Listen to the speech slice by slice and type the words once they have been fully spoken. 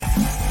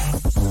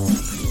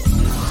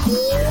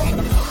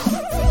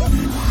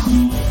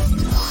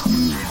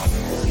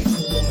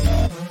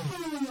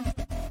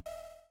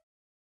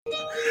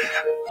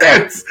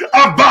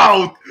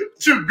about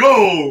to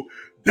go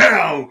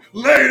down.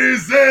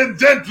 Ladies and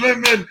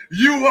gentlemen,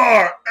 you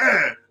are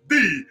at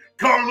the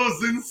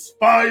Carlos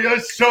Inspire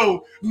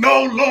Show.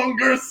 No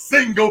longer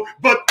single,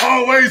 but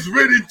always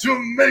ready to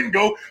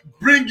mingle.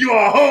 Bring you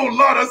a whole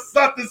lot of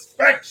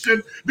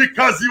satisfaction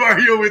because you are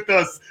here with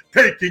us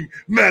taking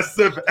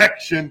massive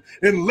action.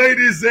 And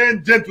ladies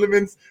and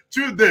gentlemen,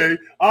 today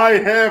I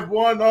have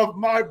one of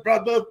my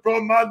brothers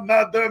from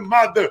another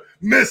mother,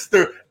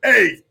 Mr.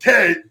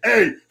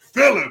 A.K.A.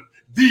 Philip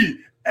D.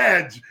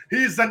 Edge.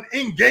 He's an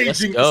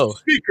engaging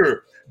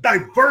speaker,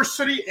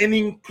 diversity and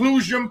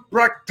inclusion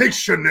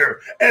practitioner,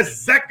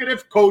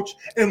 executive coach,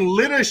 and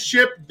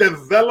leadership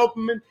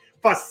development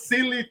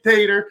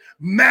facilitator,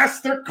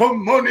 master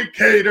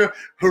communicator,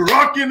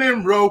 rocking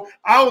and roll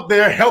out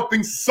there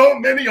helping so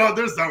many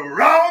others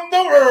around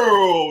the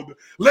world.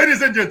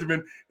 Ladies and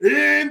gentlemen,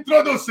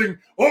 introducing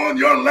on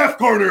your left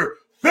corner,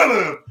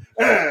 Philip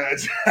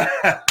Edge.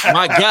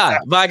 My God.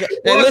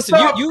 Hey, listen,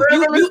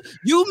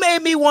 you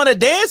made me want to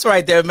dance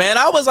right there, man.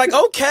 I was like,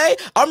 okay,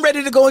 I'm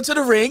ready to go into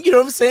the ring. You know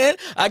what I'm saying?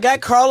 I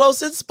got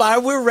Carlos Inspire.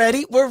 We're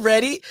ready.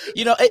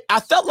 You know, I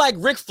felt like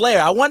Ric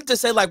Flair. I wanted to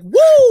say like,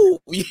 woo,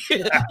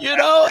 you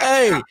know,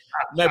 hey,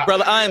 my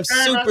brother, I am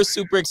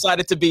super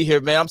excited to be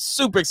here, man. I'm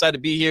super excited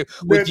to be here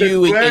with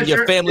you and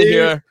your family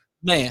here,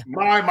 man.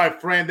 My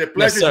friend, the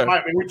pleasure is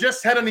mine. We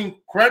just had an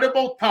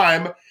incredible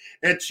time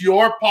at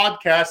your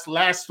podcast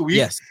last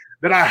week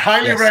that I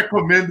highly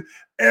recommend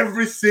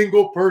every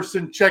single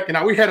person checking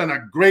out. We had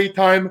a great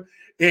time,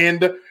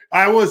 and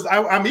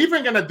I'm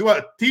even going to do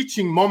a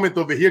teaching moment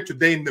over here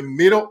today in the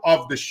middle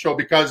of the show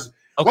because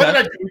what did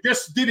I do? We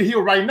just did it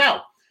here right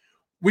now.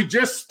 We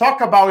just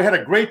talked about we had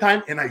a great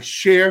time, and I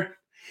share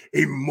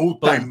a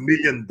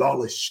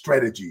multi-million-dollar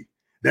strategy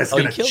that's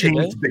going to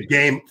change the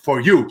game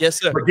for you. Yes,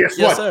 sir. But guess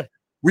what? Sir.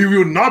 We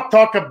will not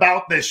talk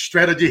about the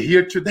strategy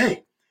here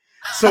today.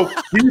 So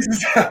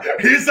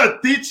here's a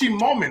teaching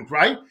moment,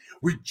 right?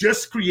 We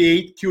just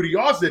create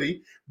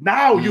curiosity.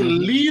 Now you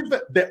leave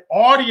the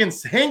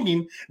audience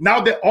hanging. Now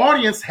the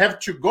audience have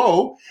to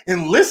go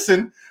and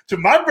listen to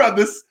my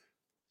brothers.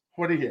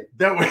 What do you hear?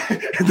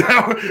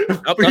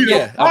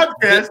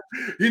 Podcast.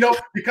 You know,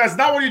 because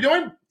now what are you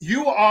doing?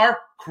 You are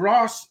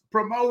cross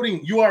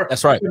promoting. You are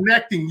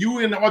connecting. You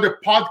and other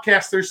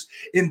podcasters,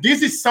 and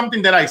this is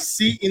something that I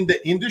see in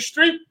the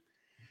industry.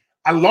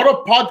 A lot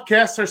of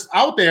podcasters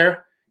out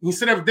there,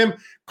 instead of them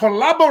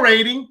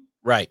collaborating,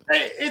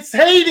 it's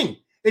hating.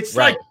 It's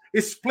like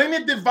it's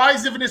plenty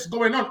divisiveness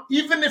going on.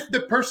 Even if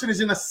the person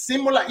is in a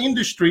similar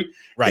industry,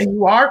 and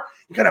you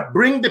gotta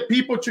bring the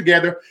people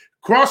together,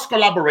 cross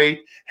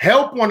collaborate,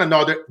 help one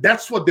another.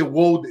 That's what the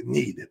world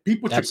need.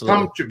 People to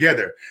come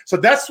together. So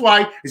that's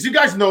why, as you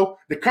guys know,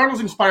 the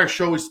Carlos Inspire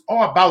Show is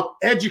all about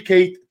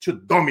educate to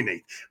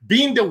dominate,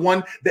 being the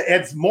one that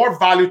adds more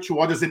value to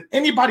others than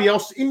anybody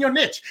else in your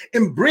niche,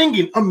 and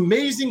bringing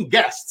amazing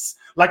guests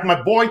like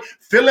my boy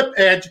Philip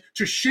Edge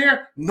to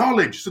share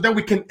knowledge so that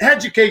we can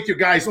educate you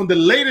guys on the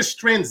latest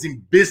trends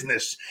in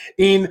business,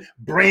 in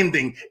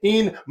branding,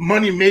 in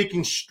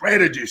money-making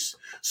strategies.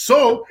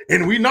 So,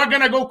 and we're not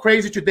going to go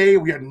crazy today.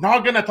 We are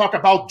not going to talk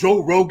about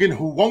Joe Rogan,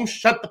 who won't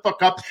shut the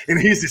fuck up and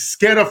he's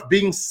scared of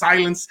being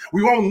silenced.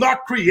 We will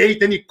not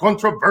create any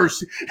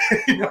controversy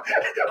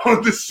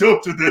on the show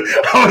today.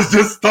 I was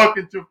just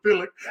talking to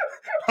Philip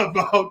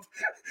about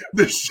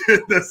the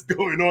shit that's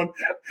going on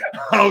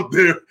out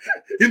there.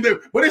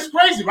 But it's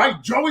crazy,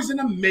 right? Joe is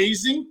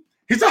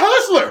he's a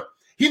hustler.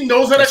 He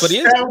knows how to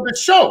sell the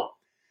show.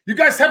 You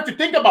guys have to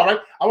think about, right?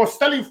 I was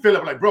telling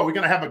Philip, like, bro, we're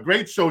going to have a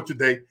great show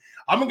today.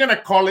 I'm going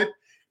to call it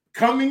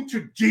Coming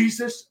to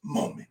Jesus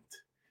Moment.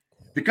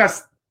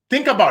 Because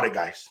think about it,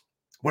 guys.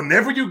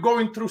 Whenever you're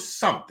going through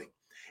something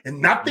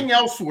and nothing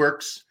else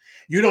works,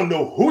 you don't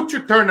know who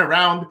to turn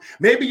around.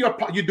 Maybe you're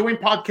doing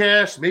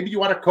podcasts. Maybe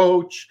you are a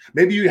coach.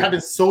 Maybe you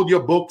haven't sold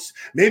your books.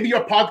 Maybe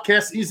your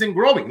podcast isn't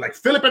growing. Like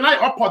Philip and I,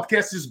 our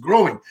podcast is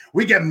growing.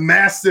 We get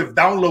massive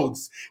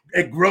downloads.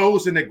 It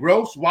grows and it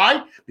grows.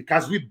 Why?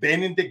 Because we've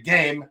been in the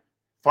game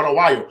for a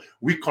while.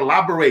 We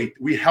collaborate.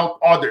 We help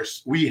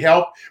others. You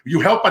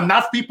help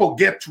enough people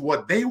get to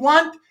what they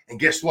want. And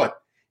guess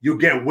what? You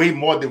get way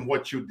more than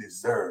what you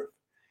deserve.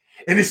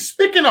 And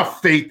speaking of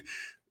faith,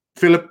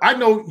 Philip, I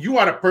know you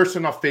are a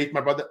person of faith, my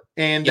brother.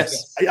 And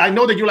I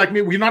know that you're like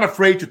me. We're not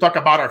afraid to talk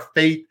about our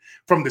faith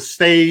from the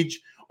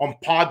stage, on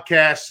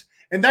podcasts.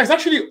 And that's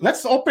actually,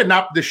 let's open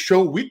up the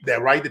show with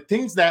that, right? The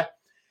things that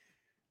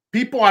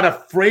people are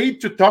afraid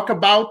to talk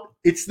about,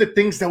 it's the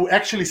things that will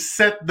actually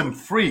set them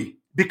free.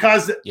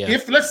 Because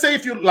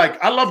if you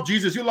like, I love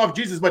Jesus, you love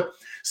Jesus, but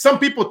some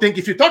people think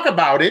if you talk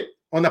about it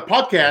on a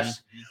podcast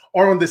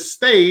or on the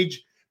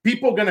stage,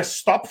 people are going to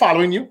stop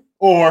following you,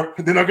 or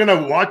they're not going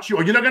to watch you,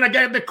 or you're not going to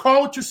get the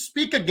call to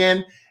speak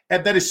again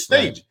at that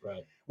stage.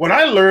 Right. What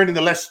I learned in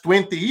the last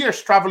 20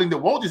 years traveling the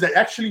world is that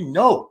actually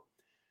no.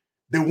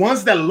 The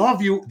ones that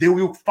love you, they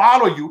will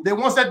follow you. The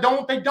ones that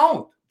don't, they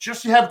don't.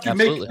 Just you have to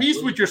make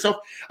peace with yourself.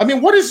 I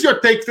mean, what is your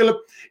take, Philip?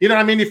 You know,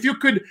 I mean, if you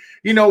could,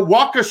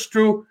 walk us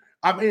through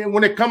I mean,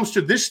 when it comes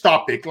to this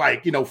topic,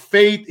 like,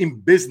 faith in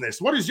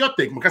business, what is your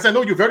take? Because I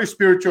know you're very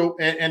spiritual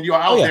and you're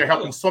out there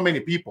helping so many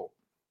people.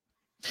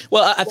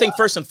 Well, I think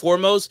first and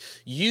foremost,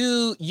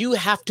 you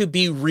have to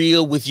be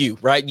real with you,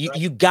 right?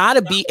 You got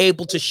to be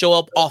able to show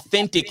up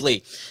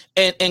authentically.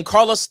 And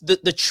Carlos,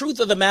 the truth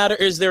of the matter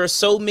is there are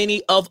so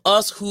many of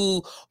us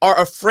who are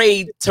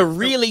afraid to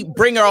really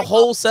bring our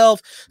whole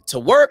self to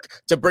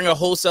work, to bring our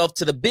whole self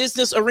to the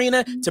business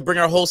arena, to bring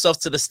our whole self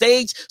to the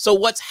stage. So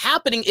what's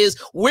happening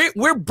is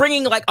we're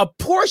bringing like a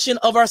portion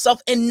of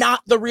ourselves and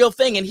not the real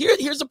thing. And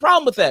here's the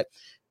problem with that.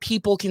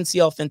 People can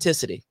see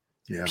authenticity.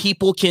 Yeah.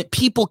 People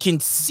can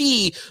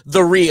see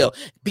the real,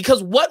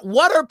 because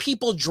what are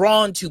people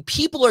drawn to?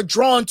 People are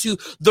drawn to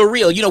the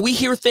real. We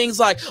hear things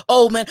like,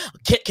 oh man,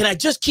 can I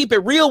just keep it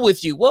real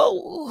with you? Well,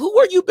 who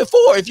were you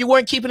before if you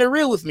weren't keeping it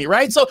real with me,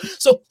 right? So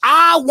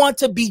I want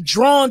to be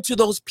drawn to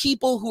those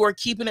people who are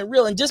keeping it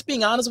real. And just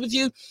being honest with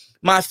you,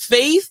 my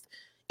faith,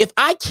 if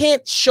I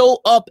can't show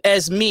up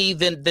as me,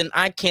 then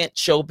I can't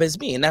show up as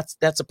me. And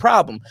that's a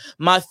problem.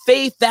 My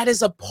faith, that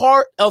is a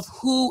part of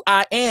who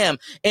I am.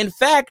 In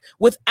fact,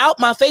 without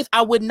my faith,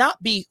 I would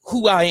not be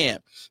who I am.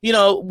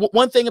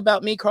 One thing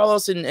about me,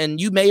 Carlos, and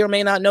you may or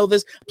may not know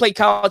this, I played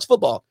college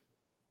football.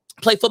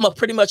 Played football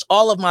pretty much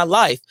all of my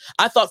life.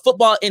 I thought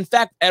football, in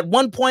fact, at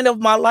one point of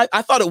my life,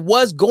 I thought it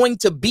was going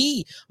to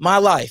be my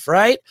life,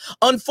 right?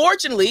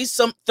 Unfortunately,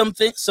 some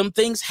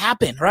things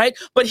happen, right?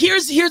 But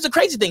here's the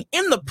crazy thing.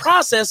 In the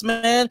process,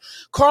 man,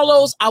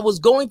 Carlos, I was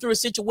going through a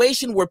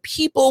situation where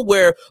people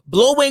were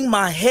blowing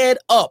my head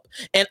up,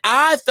 and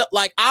I felt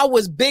like I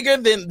was bigger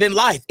than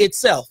life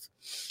itself.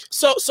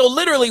 So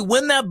literally,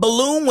 when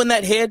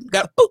that head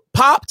got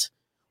popped,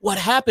 what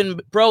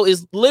happened, bro,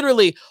 is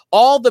literally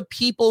all the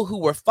people who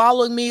were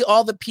following me,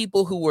 all the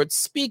people who were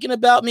speaking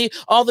about me,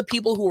 all the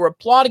people who were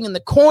applauding in the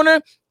corner,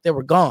 they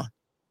were gone.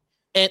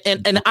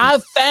 And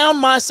I found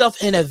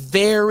myself in a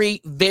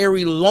very,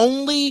 very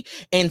lonely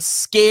and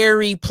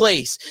scary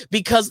place,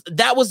 because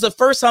that was the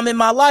first time in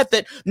my life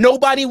that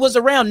nobody was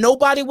around.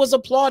 Nobody was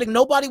applauding.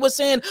 Nobody was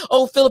saying,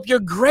 oh, Philip, you're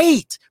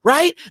great,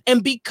 right?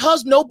 And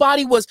because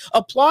nobody was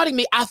applauding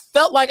me, I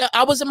felt like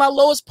I was in my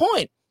lowest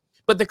point.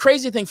 But the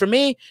crazy thing for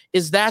me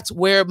is that's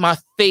where my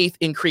faith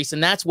increased,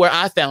 and that's where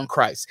I found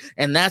Christ,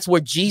 and that's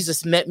where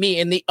Jesus met me.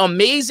 And the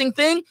amazing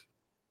thing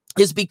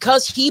is,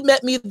 because he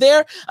met me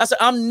there, I said,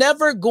 I'm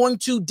never going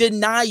to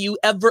deny you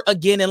ever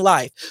again in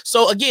life.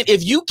 So again,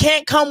 if you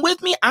can't come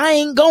with me, I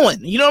ain't going.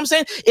 You know what I'm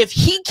saying? If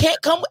he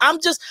can't come,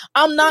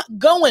 I'm not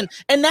going.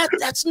 And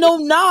that's no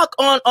knock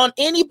on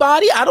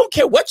anybody. I don't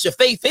care what your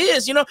faith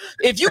is.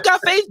 If you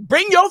got faith,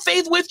 bring your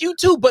faith with you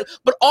too. But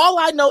all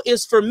I know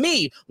is, for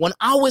me, when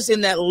I was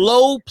in that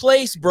low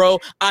place, bro,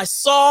 I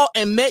saw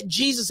and met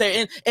Jesus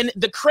there. And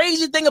the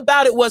crazy thing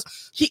about it was,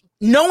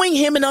 knowing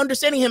him and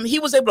understanding him, he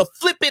was able to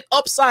flip it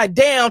upside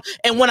down.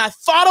 And when I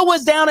thought I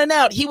was down and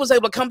out, he was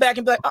able to come back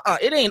and be like,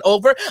 it ain't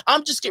over.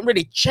 I'm just getting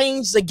ready to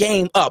change the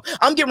game up.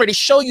 I'm getting ready to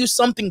show you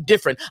something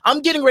different.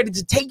 I'm getting ready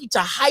to take you to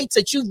heights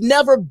that you've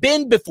never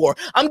been before.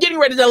 I'm getting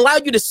ready to allow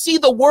you to see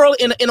the world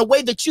in a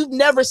way that you've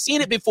never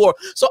seen it before.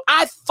 So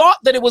I thought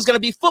that it was going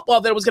to be football,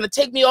 that it was going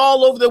to take me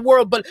all over the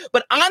world. But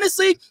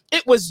honestly,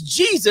 it was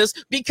Jesus,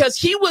 because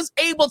he was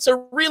able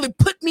to really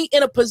put me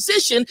in a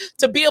position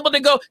to be able to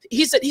go.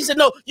 He said,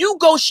 no, you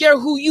go share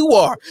who you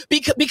are,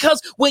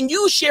 because when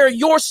you share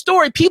your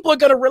story, people are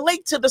going to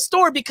relate to the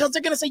story, because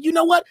they're going to say, you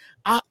know what?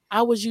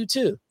 I was you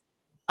too.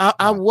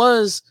 I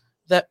was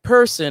that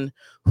person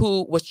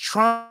who was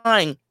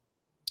trying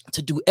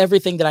to do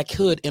everything that I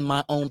could in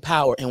my own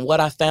power. And what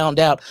I found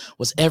out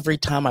was, every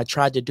time I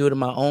tried to do it in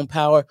my own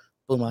power,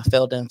 boom, I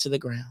fell down to the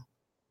ground.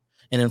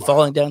 And in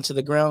falling down to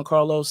the ground,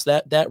 Carlos,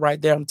 that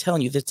right there, I'm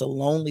telling you, that's a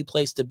lonely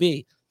place to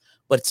be.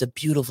 But it's a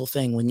beautiful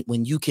thing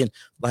when you can,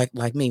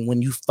 like me,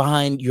 when you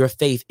find your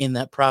faith in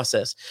that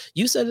process.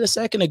 You said it a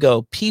second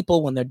ago,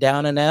 people, when they're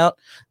down and out,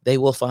 they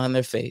will find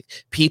their faith.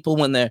 People,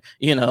 when they're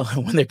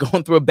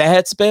going through a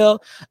bad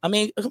spell. I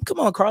mean, come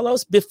on,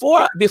 Carlos. Before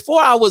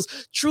I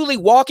was truly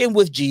walking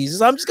with Jesus,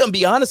 I'm just going to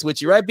be honest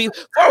with you, right? Before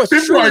I was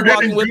people truly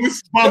walking with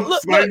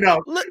goosebumps right now.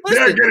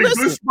 They're getting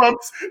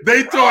goosebumps.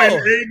 They throwing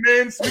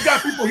amens. We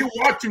got people here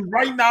watching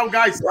right now,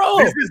 guys. Bro.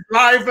 This is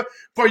live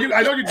for you.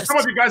 I know some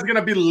of you guys are going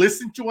to be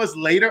listening to us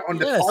later on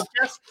the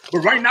podcast, but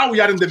right now we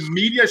are in the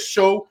media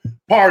show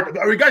part.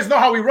 You guys know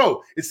how we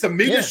roll. It's a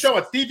media show,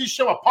 a TV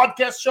show, a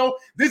podcast show.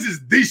 This is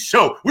the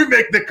show. We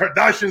make the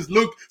Kardashians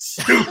look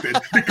stupid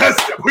because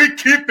we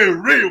keep it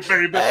real,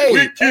 baby.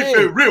 We keep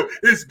it real.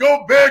 It's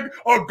go big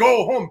or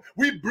go home.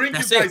 We bring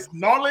you guys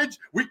knowledge.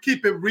 We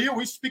keep it real.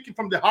 We're speaking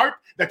from the heart.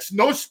 That's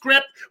no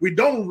script. We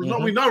don't know.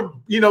 We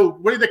know,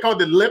 what do they call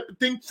the lip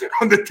thing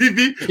on the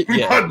TV?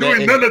 We're not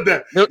doing none of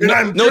that.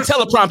 No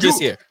teleprompters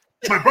here.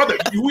 My brother,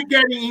 we're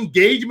getting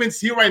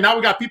engagements here right now.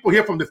 We got people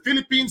here from the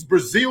Philippines,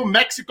 Brazil,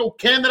 Mexico,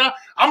 Canada.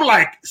 I'm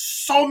like,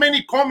 so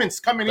many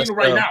comments coming in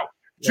right now.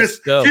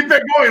 Just keep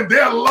it going.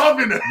 They're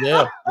loving it.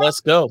 Yeah, let's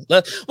go.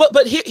 But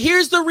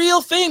here's the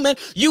real thing, man.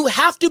 You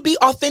have to be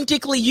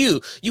authentically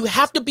you. You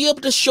have to be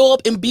able to show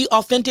up and be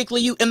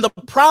authentically you. And the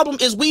problem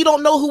is we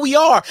don't know who we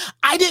are.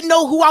 I didn't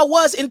know who I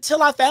was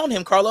until I found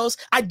him, Carlos.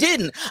 I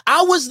didn't.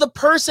 I was the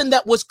person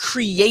that was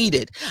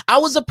created. I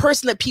was the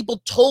person that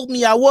people told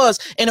me I was.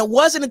 And it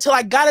wasn't until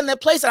I got in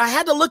that place that I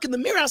had to look in the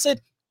mirror. I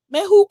said,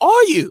 man, who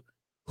are you?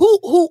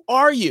 Who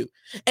are you?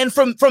 And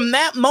from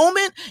that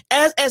moment,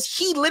 as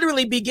he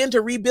literally began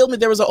to rebuild me,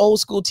 there was an old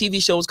school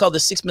TV show. It was called The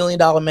 $6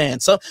 Million Man.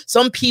 So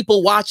some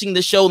people watching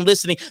the show and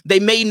listening, they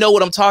may know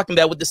what I'm talking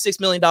about with the $6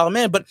 Million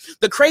Man. But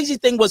the crazy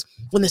thing was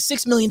when the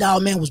 $6 Million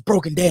Man was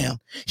broken down,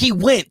 he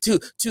went to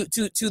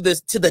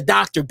the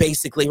doctor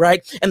basically,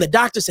 right? And the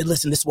doctor said,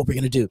 listen, this is what we're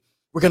going to do.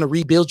 We're going to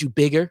rebuild you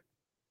bigger,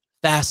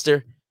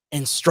 faster,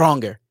 and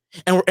stronger.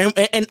 And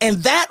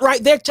that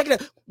right there, check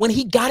it out. When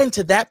he got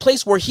into that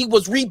place where he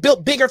was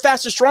rebuilt bigger,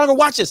 faster, stronger,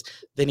 watch this.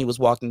 Then he was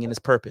walking in his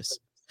purpose.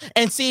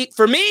 And see,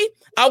 for me,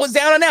 I was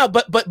down and out,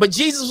 but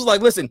Jesus was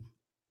like, listen,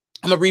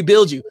 I'm gonna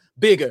rebuild you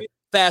bigger,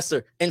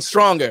 faster, and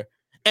stronger.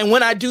 And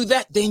when I do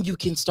that, then you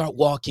can start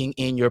walking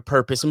in your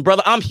purpose. And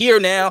brother, I'm here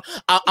now.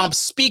 I'm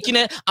speaking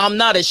it. I'm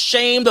not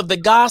ashamed of the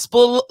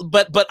gospel,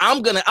 but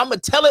I'm gonna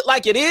tell it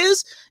like it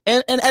is.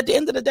 And at the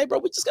end of the day, bro,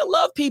 we just gonna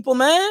love people,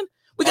 man.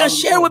 We're going to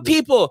share with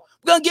people.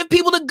 We're going to give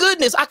people the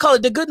goodness. I call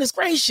it the goodness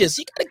gracious.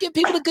 You got to give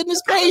people the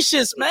goodness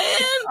gracious, man.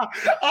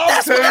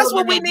 That's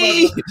what we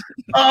need.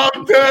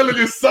 I'm telling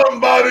you,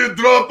 somebody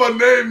drop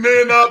an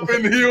amen up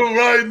in here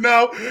right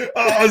now.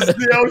 I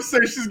would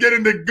say she's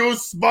getting the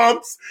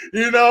goosebumps,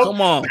 you know.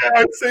 Come on.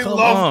 I would say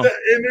love the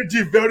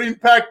energy. Very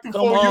impactful.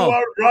 You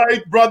are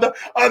right, brother.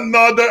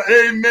 Another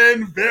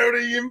amen.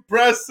 Very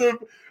impressive.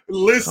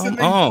 Listening,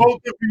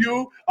 both of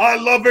you, I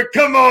love it.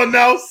 Come on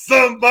now,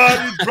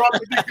 somebody drop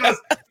it because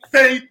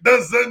faith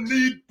doesn't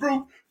need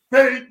proof.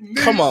 Faith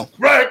needs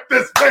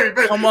practice,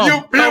 baby. Come on.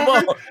 You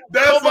feel me?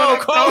 That's what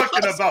I'm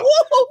talking about.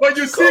 But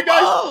you see,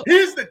 guys,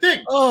 here's the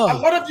thing. A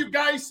lot of you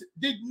guys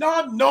did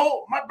not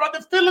know my brother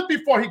Philip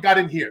before he got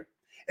in here.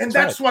 And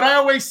that's what I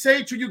always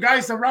say to you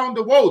guys around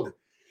the world.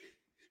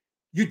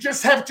 You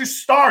just have to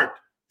start.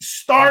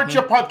 Start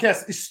your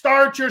podcast.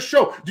 Start your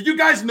show. Did you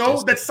guys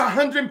know that's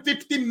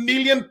 150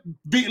 million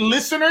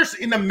listeners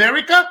in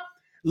America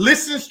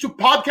listens to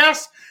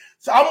podcasts?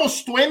 It's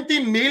almost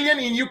 20 million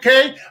in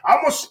UK,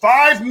 almost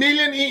 5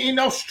 million in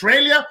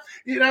Australia.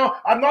 You know,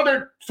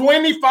 another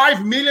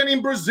 25 million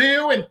in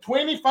Brazil and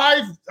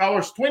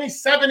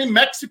 27 in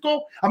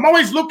Mexico. I'm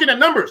always looking at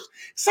numbers.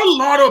 It's a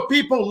lot of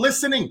people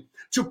listening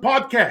to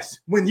podcasts.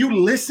 When you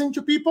listen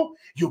to people,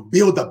 you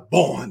build a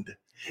bond.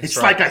 It's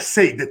like I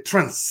say, the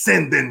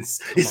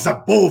transcendence is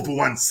above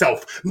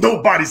oneself.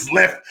 Nobody's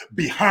left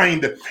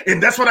behind.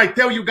 And that's what I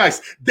tell you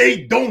guys.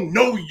 They don't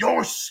know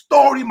your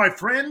story, my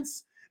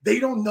friends. They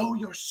don't know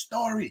your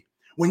story.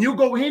 When you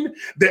go in,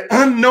 the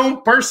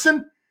unknown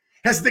person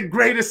has the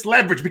greatest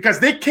leverage because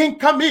they can't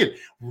come in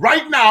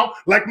right now,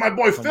 like my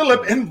boy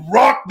Philip, and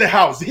rock the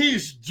house.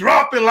 He's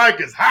dropping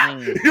like it's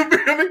hot. You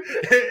feel me?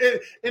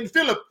 And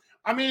Philip,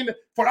 I mean,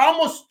 for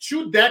almost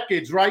 2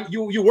 decades, right?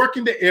 You work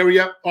in the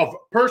area of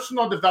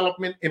personal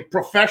development and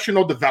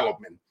professional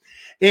development.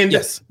 And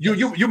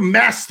you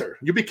master.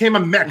 You became a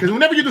master. Because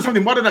whenever you do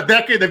something more than a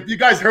decade, you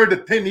guys heard the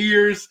 10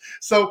 years.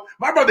 So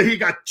my brother, he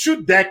got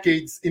 2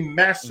 decades in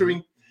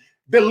mastering,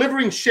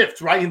 delivering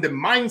shifts, right? In the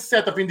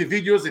mindset of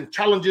individuals and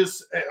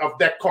challenges of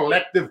that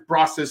collective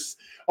process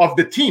of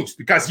the teams.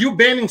 Because you've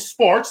been in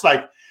sports,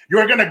 like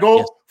you're going to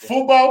go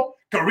football,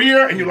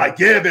 career, and you're like,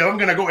 yeah, man, I'm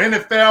going to go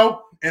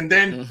NFL. And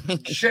then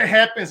shit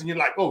happens and you're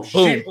like, oh,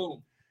 shit.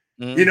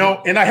 You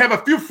know, and I have a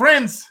few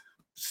friends,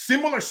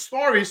 similar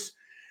stories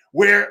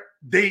where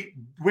they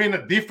went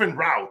a different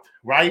route,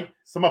 right?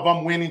 Some of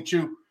them went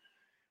into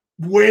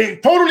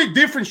totally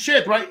different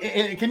shit, right?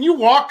 And can you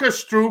walk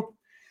us through,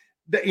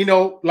 you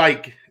know,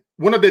 like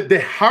one of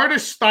the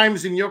hardest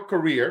times in your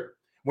career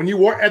when you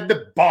were at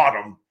the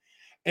bottom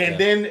and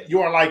then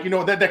you are like, you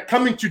know, that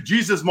coming to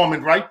Jesus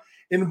moment, right?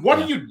 And what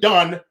have you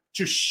done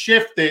to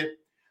shift it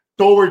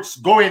towards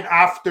going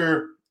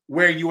after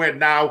where you are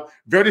now,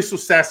 very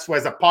successful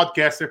as a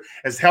podcaster,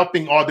 as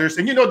helping others.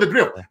 And you know the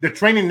drill. The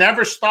training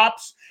never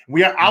stops.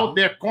 We are out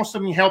there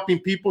constantly helping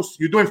people.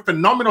 You're doing a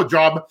phenomenal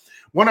job.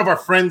 One of our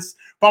friends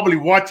probably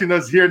watching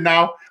us here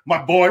now,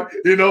 my boy,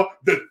 you know,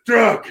 the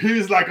truck,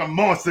 he's like a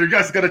monster. You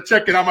guys got to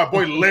check it out. My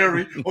boy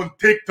Larry on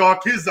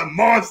TikTok, he's a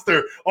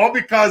monster. All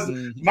because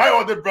my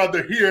other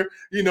brother here,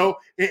 you know,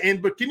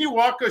 but can you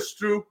walk us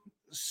through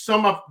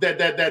some of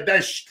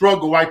that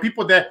struggle, why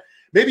people that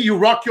maybe you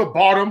rock your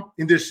bottom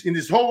in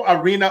this whole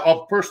arena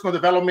of personal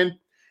development,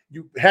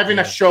 you having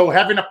a show,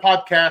 having a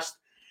podcast,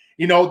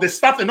 you know, the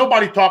stuff that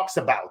nobody talks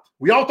about.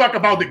 We all talk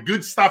about the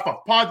good stuff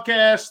of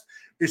podcasts.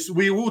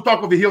 We will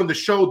talk over here on the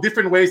show,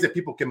 different ways that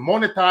people can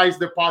monetize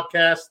their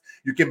podcast.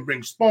 You can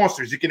bring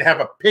sponsors. You can have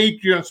a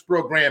Patreon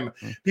program.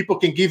 People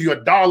can give you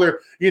 $1.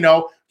 You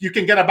know, you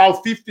can get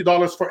about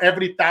 $50 for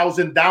every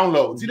 1,000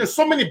 downloads. You know,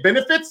 so many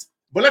benefits.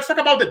 But let's talk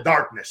about the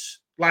darkness.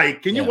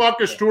 Like, can you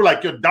walk us through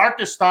like your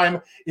darkest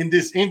time in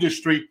this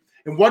industry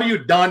and what have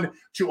you done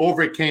to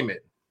overcome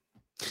it?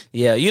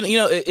 Yeah,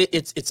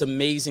 it's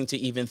amazing to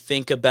even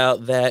think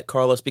about that,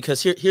 Carlos,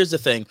 because here's the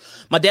thing.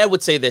 My dad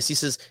would say this. He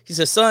says,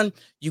 son,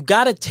 you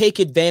got to take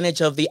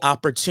advantage of the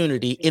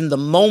opportunity in the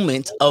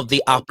moment of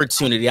the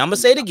opportunity. I'm going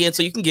to say it again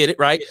so you can get it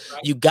right.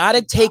 You got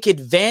to take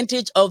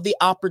advantage of the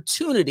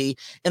opportunity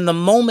in the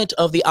moment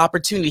of the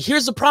opportunity.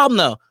 Here's the problem,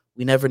 though.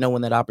 We never know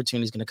when that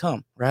opportunity is going to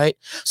come, right?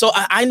 So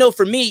I know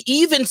for me,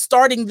 even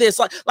starting this,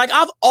 like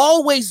I've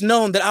always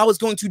known that I was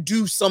going to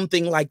do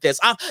something like this.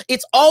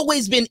 It's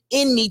always been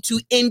in me to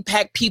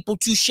impact people,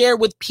 to share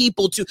with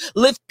people, to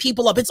lift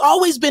people up. It's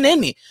always been in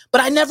me, but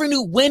I never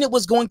knew when it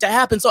was going to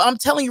happen. So I'm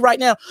telling you right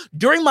now,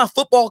 during my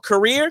football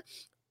career,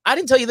 I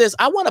didn't tell you this.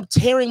 I wound up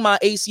tearing my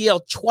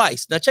ACL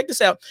twice. Now check this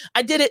out.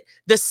 I did it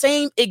the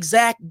same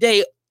exact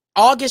day,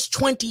 August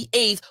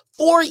 28th,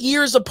 4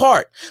 years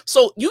apart.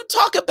 So you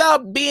talk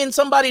about being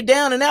somebody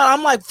down and out.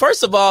 I'm like,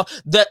 first of all,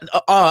 that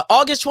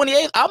August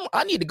 28th,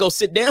 I need to go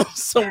sit down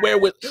somewhere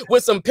with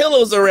some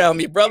pillows around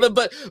me, brother.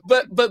 But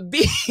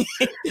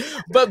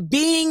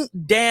being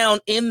down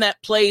in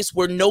that place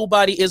where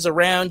nobody is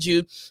around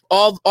you,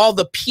 all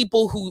the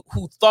people who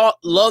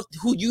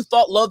you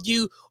thought loved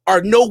you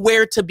are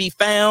nowhere to be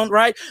found,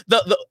 right?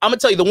 I'm gonna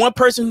tell you, the one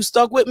person who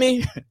stuck with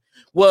me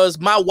was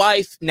my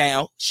wife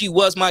now. She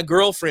was my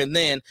girlfriend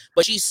then,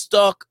 but she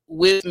stuck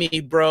with me,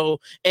 bro.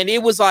 And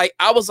it was like,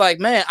 I was like,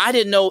 man, I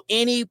didn't know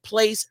any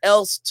place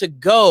else to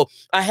go.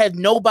 I had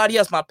nobody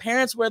else. My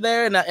parents were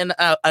there, and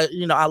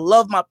I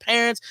love my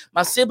parents.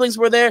 My siblings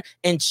were there,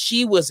 and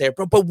she was there,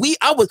 bro. But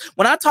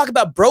when I talk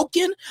about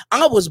broken,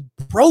 I was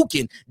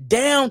broken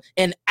down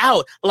and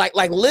out. Like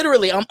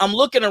literally, I'm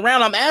looking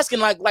around. I'm asking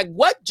like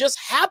what just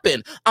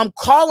happened? I'm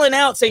calling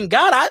out saying,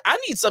 God, I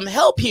need some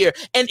help here.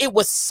 And it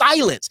was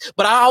silence.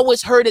 But I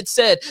always heard it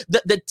said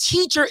that the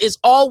teacher is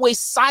always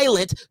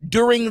silent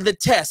during the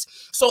test.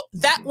 So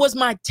that was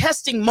my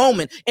testing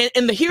moment.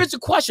 And here's the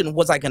question.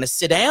 Was I going to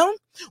sit down?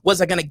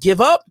 Was I going to give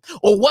up?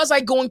 Or was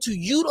I going to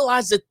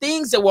utilize the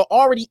things that were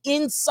already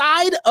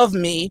inside of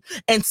me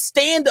and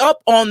stand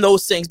up on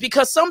those things?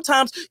 Because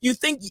sometimes you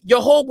think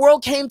your whole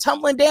world came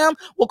tumbling down.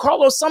 Well,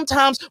 Carlos,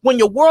 sometimes when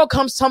your world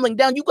comes tumbling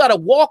down, you got to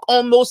walk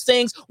on those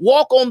things,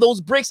 walk on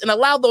those bricks, and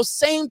allow those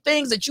same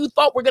things that you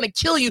thought were going to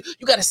kill you.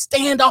 You got to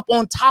stand up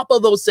on top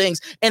of those things.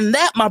 And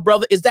that, my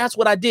brother, that's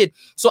what I did.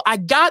 So I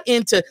got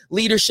into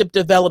leadership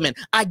development.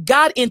 I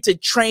got into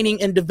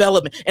training and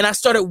development, and I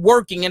started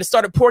working and it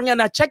started pouring out.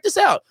 Now check this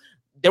out.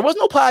 There was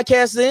no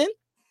podcast then.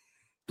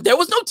 There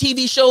was no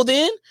TV show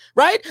then,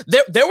 right?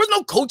 There was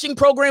no coaching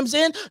programs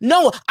then.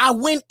 No, I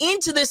went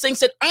into this thing,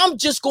 said, I'm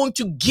just going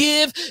to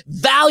give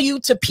value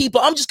to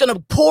people. I'm just going to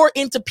pour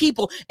into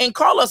people. And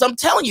Carlos, I'm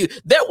telling you,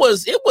 it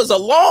was a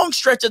long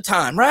stretch of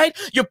time, right?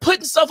 You're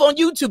putting stuff on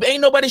YouTube. Ain't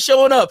nobody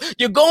showing up.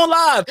 You're going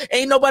live.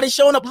 Ain't nobody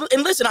showing up.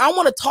 And listen, I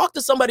want to talk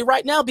to somebody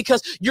right now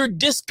because you're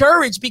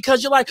discouraged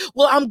because you're like,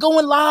 well, I'm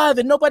going live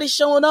and nobody's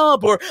showing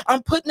up, or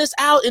I'm putting this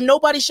out and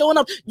nobody's showing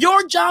up.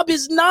 Your job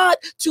is not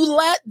to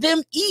let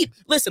them eat.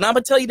 Listen, I'm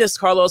gonna tell you this,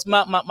 Carlos.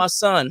 My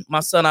son,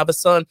 I have a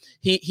son.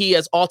 He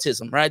has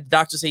autism, right?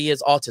 Doctors say he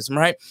has autism,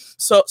 right?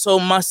 So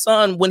my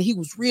son, when he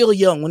was real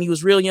young,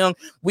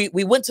 we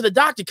went to the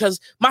doctor because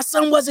my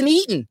son wasn't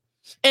eating.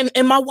 And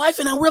my wife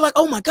and I were like,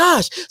 oh my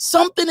gosh,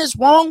 something is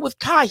wrong with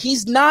Kai.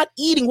 He's not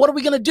eating. What are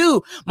we gonna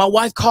do? My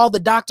wife called the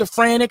doctor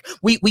frantic.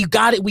 We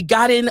got it. We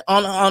got in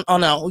on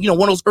a one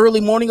of those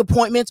early morning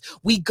appointments.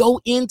 We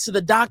go into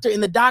the doctor,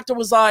 and the doctor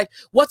was like,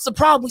 what's the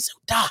problem? We said,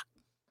 Doc,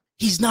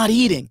 he's not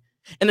eating.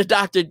 And the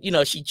doctor,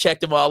 she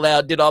checked him all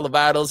out, did all the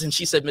vitals, and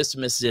she said,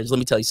 Mrs. let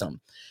me tell you something.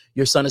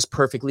 Your son is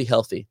perfectly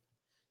healthy.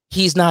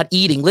 He's not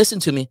eating,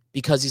 listen to me,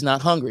 because he's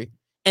not hungry.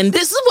 And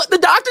this is what the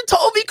doctor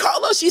told me,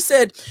 Carlos. She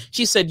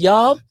said,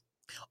 y'all,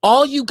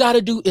 all you got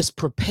to do is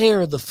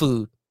prepare the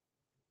food.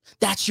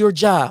 That's your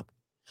job.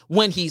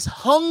 When he's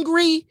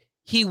hungry,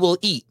 he will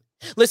eat.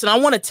 Listen, I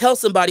want to tell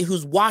somebody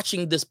who's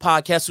watching this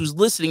podcast, who's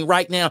listening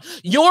right now,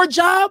 your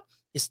job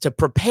is to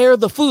prepare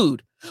the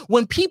food.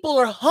 When people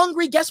are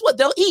hungry, guess what?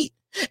 They'll eat.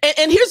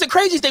 And here's the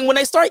crazy thing. When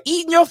they start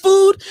eating your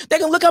food, they're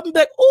going to look up and be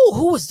like, oh,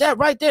 who was that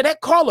right there? That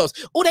Carlos.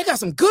 Oh, they got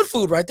some good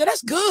food right there.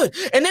 That's good.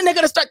 And then they're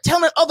going to start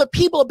telling other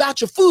people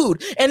about your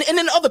food. And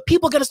then other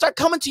people are going to start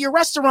coming to your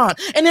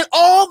restaurant. And then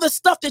all the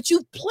stuff that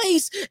you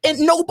placed and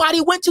nobody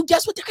went to,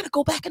 guess what? They're going to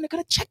go back and they're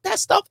going to check that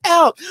stuff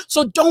out.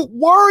 So don't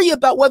worry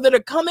about whether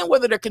they're coming,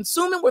 whether they're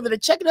consuming, whether they're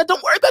checking it out.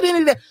 Don't worry about any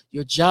of that.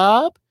 Your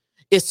job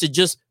is to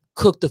just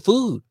cook the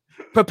food.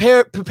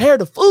 Prepare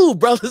the food,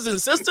 brothers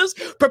and sisters.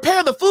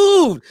 Prepare the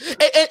food.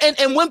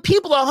 And when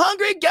people are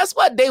hungry, guess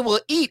what? They will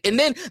eat. And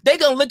then they're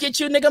going to look at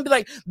you and they're going to be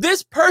like,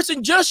 this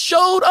person just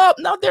showed up.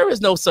 Now, there is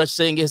no such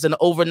thing as an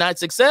overnight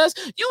success.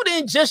 You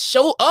didn't just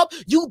show up.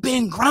 You've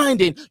been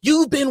grinding.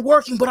 You've been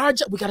working. But our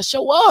job, we got to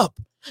show up.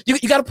 You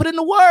got to put in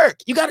the work.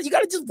 You got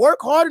to just work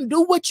hard and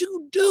do what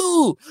you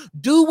do.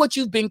 Do what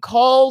you've been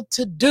called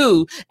to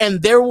do,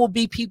 and there will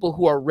be people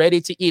who are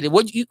ready to eat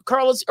it.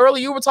 Carlos,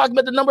 earlier you were talking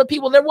about the number of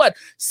people. There,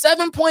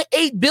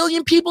 7.8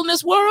 billion people in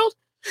this world?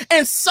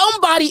 And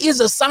somebody is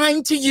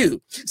assigned to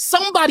you.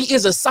 Somebody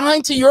is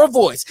assigned to your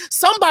voice.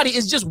 Somebody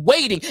is just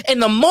waiting.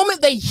 And the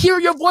moment they hear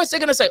your voice, they're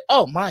going to say,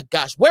 oh my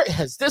gosh, where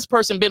has this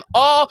person been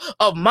all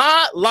of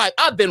my life?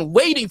 I've been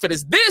waiting for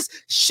this. This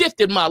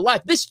shifted my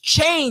life. This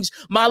changed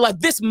my life.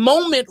 This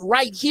moment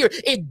right here,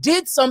 it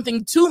did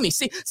something to me.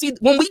 See,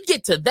 when we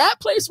get to that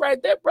place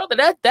right there, brother,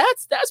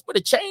 that's where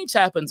the change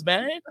happens,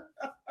 man.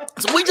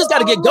 So we just got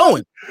to get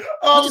going.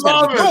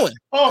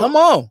 Come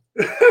on.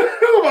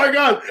 Oh my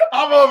God.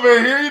 I'm over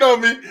here. You know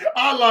me.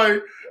 I'm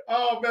like,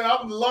 oh man,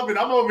 I'm loving it.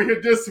 I'm over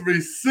here just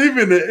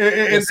receiving it.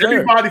 And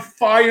everybody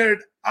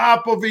fired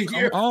up over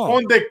here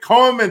on the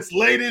comments.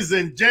 Ladies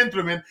and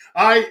gentlemen,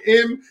 I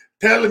am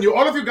telling you,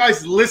 all of you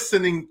guys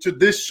listening to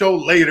this show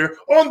later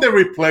on the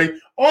replay,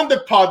 on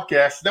the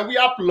podcast that we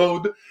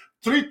upload.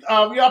 We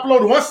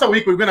upload once a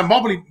week. We're gonna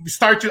probably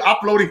start to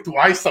uploading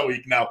twice a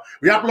week now.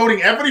 We're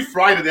uploading every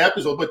Friday the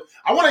episode, but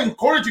I want to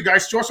encourage you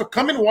guys to also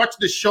come and watch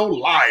the show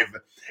live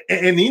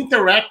and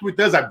interact with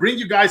us. I bring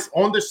you guys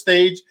on the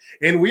stage,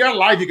 and we are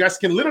live. You guys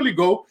can literally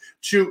go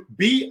to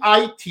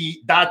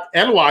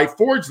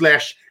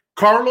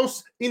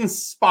bit.ly/Carlos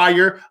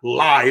Inspire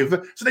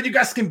Live so that you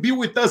guys can be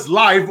with us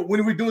live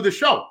when we do the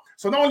show.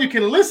 So not only you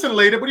can listen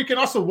later, but you can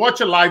also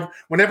watch it live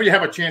whenever you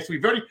have a chance. We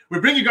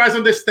bring you guys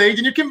on the stage,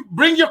 and you can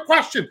bring your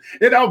question,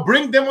 and I'll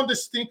bring them on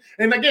this thing.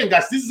 And again,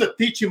 guys, this is a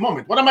teaching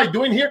moment. What am I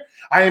doing here?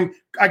 I am,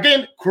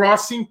 again,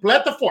 crossing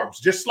platforms.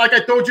 Just like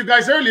I told you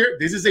guys earlier,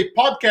 this is a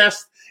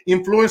podcast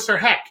influencer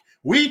hack.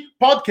 We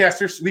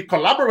podcasters, we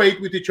collaborate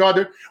with each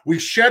other. We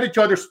share each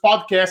other's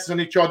podcasts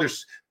and each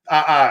other's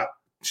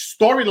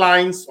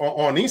storylines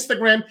on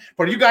Instagram.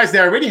 For you guys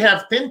that already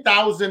have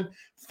 10,000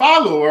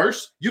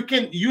 followers, you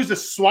can use the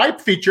swipe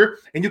feature,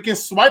 and you can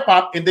swipe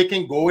up and they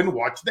can go and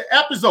watch the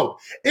episode.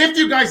 If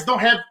you guys don't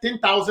have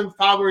 10,000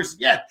 followers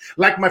yet,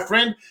 like my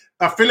friend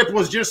Philip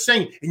was just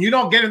saying, and you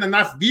don't get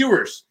enough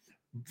viewers,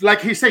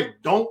 like he said,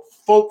 don't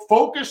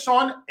focus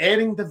on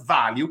adding the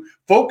value,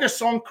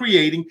 focus on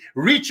creating,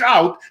 reach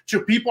out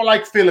to people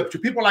like Philip, to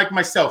people like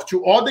myself,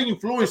 to all the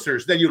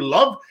influencers that you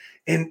love,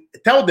 and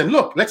tell them,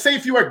 look, let's say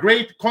if you are a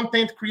great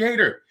content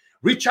creator,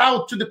 reach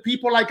out to the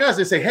people like us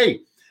and say,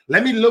 hey,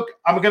 let me look.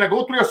 I'm going to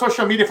go through your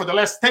social media for the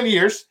last 10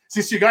 years.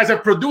 Since you guys are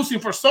producing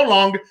for so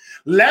long,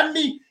 let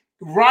me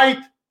write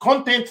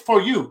content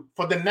for you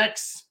for the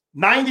next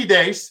 90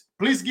 days.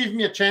 Please give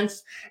me a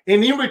chance.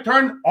 And in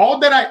return, all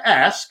that I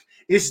ask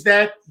is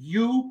that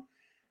you,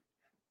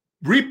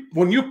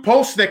 when you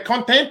post that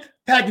content,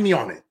 tag me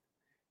on it.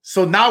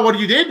 So now what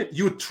you did,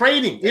 you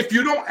trading. If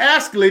you don't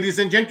ask, ladies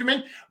and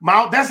gentlemen,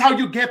 that's how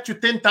you get to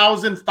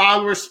 10,000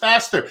 followers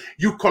faster.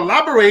 You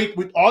collaborate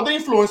with other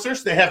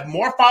influencers. They have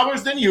more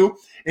followers than you,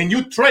 and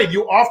you trade.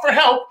 You offer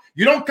help.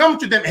 You don't come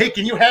to them, hey,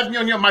 can you have me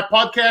on my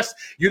podcast?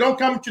 You don't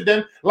come to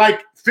them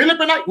like Philip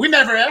and I. We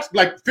never asked.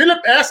 Like Philip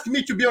asked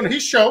me to be on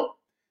his show.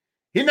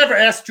 He never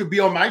asked to be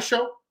on my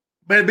show.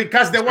 But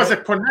because there was a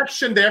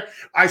connection there,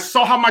 I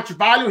saw how much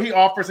value he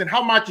offers and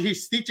how much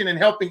he's teaching and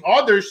helping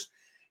others.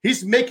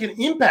 He's making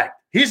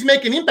impact. He's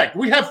making impact.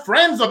 We have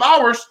friends of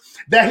ours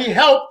that he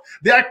helped.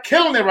 They are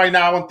killing it right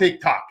now on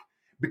TikTok.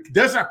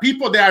 Those are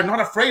people that are not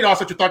afraid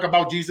also to talk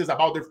about Jesus,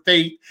 about their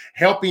faith,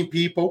 helping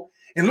people.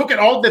 And look at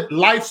all the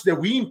lives that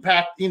we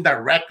impact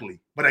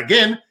indirectly. But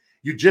again,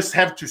 you just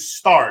have to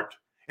start.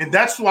 And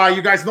that's why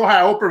you guys know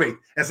how I operate.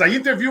 As I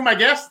interview my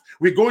guests,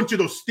 we go into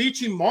those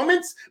teaching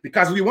moments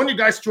because we want you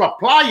guys to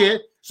apply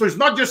it. So it's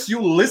not just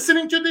you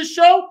listening to this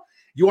show,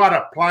 you are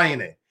applying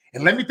it.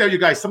 And let me tell you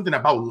guys something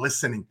about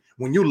listening.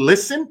 When you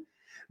listen,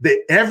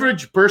 the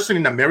average person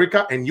in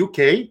America and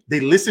UK, they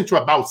listen to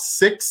about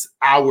 6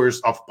 hours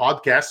of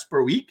podcasts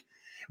per week.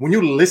 When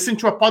you listen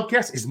to a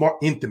podcast, it's more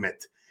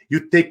intimate.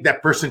 You take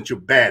that person to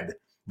bed.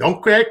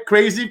 Don't create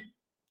crazy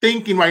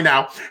thinking right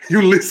now.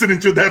 You're listening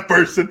to that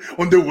person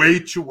on the way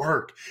to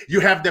work. You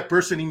have that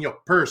person in your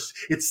purse.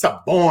 It's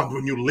a bond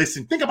when you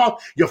listen. Think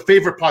about your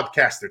favorite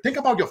podcaster. Think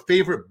about your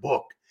favorite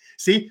book.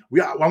 See,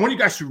 I want you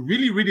guys to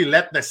really, really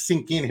let that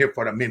sink in here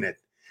for a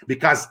minute,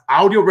 because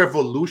audio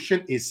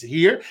revolution is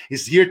here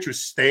to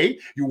stay.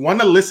 You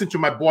want to listen to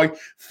my boy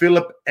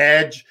Philip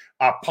Edge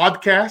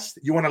podcast.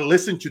 You want to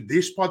listen to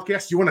this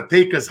podcast. You want to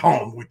take us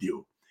home with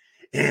you,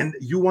 and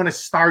you want to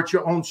start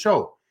your own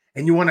show,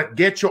 and you want to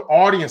get your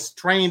audience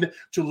trained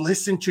to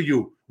listen to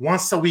you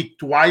once a week,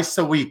 twice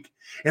a week.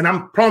 And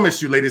I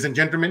promise you, ladies and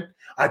gentlemen,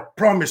 I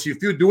promise you,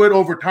 if you do it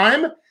over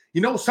time, you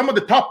know, some of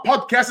the top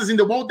podcasters in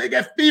the world, they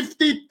get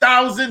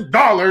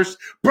 $50,000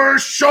 per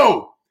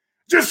show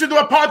just to do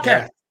a podcast.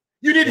 Yeah.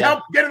 You need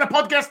help getting a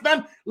podcast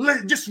done?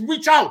 Just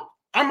reach out.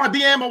 I'm a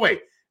DM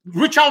away.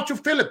 Reach out to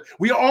Philip.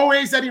 We are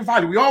always adding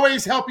value. We're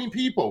always helping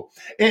people.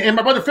 And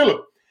my brother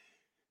Philip,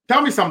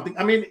 tell me something.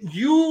 I mean,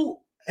 you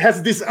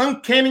has this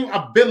uncanny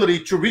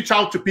ability to reach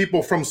out to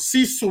people from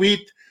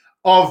C-suite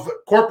of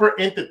corporate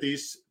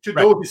entities to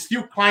those who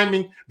still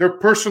climbing their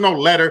personal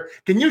ladder.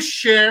 Can you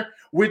share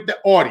with the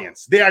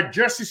audience? They are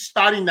just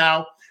starting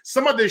now.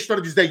 Some of the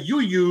strategies that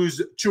you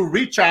use to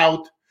reach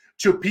out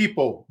to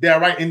people that are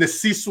right in the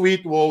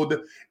C-suite world,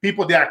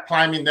 people that are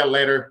climbing their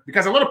ladder.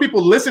 Because a lot of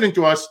people listening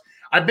to us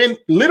I've been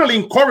literally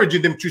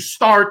encouraging them to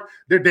start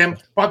their damn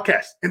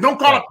podcast. And don't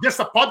call it just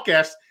a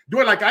podcast. Do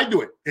it like I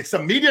do it. It's a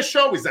media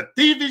show. It's a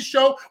TV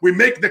show. We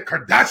make the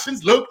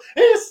Kardashians look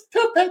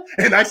stupid.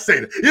 And I say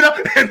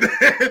that, and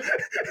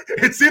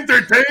it's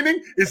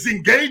entertaining. It's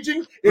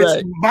engaging.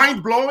 It's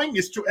mind-blowing.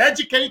 It's to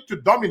educate, to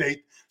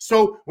dominate.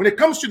 So when it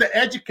comes to the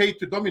educate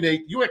to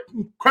dominate, you are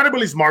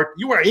incredibly smart.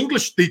 You are an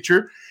English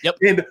teacher. Yep.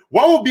 And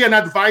what would be an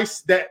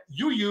advice that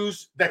you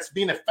use that's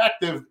been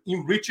effective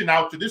in reaching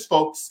out to these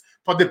folks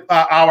for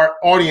our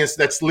audience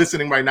that's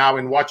listening right now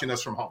and watching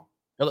us from home?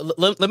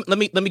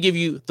 Let me give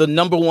you the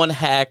number one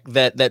hack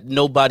that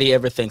nobody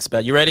ever thinks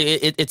about. You ready?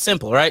 It's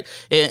simple, right?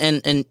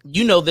 And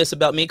you know this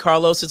about me,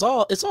 Carlos. It's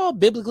all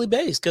biblically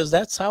based because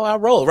that's how I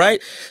roll,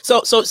 right?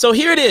 So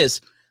here it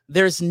is.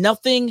 There's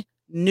nothing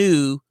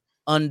new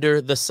under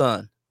the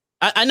sun.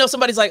 I know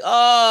somebody's like,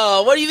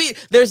 oh, what do you mean?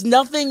 There's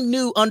nothing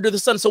new under the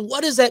sun. So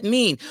what does that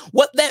mean?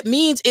 What that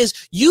means is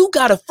you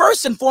got to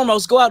first and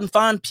foremost go out and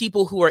find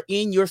people who are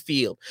in your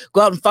field.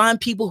 Go out and find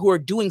people who are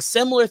doing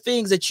similar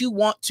things that you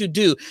want to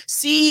do.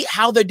 See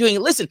how they're doing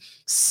it. Listen,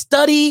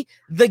 study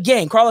the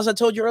game. Carlos, I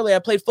told you earlier, I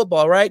played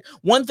football, right?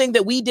 One thing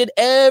that we did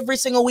every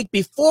single week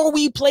before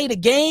we played a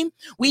game,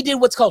 we did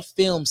what's called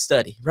film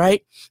study,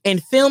 right?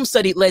 And film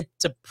study led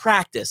to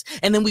practice.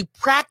 And then we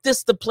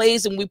practiced the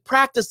plays and we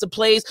practiced the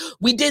plays.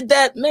 We did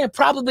that, man,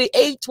 probably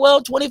 8,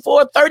 12,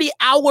 24, 30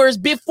 hours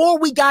before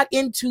we got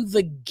into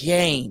the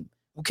game.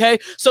 Okay.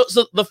 So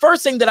the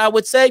first thing that I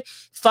would say,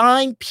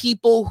 find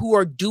people who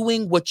are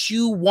doing what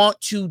you want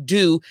to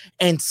do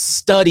and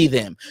study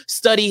them.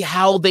 Study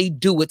how they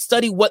do it.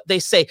 Study what they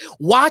say.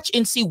 Watch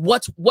and see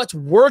what's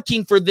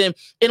working for them.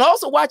 And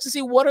also watch and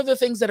see what are the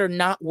things that are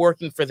not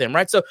working for them.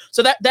 Right. So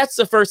that's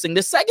the first thing.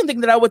 The second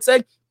thing that I would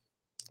say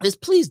is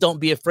please don't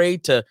be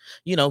afraid to,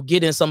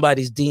 get in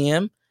somebody's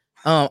DM.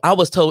 I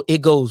was told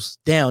it goes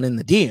down in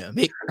the DM.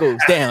 It goes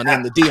down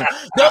in the DM.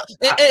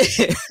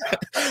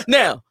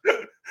 Now,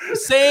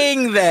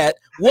 saying that,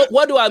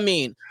 what do I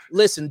mean?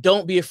 Listen,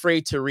 don't be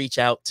afraid to reach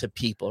out to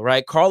people,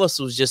 right? Carlos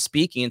was just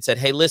speaking and said,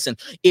 hey, listen,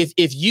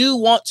 if you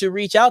want to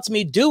reach out to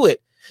me, do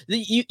it.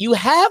 You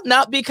have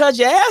not because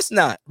you ask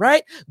not,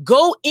 right?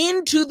 Go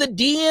into the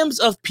DMs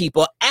of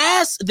people,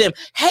 ask them,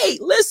 hey,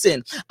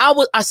 listen,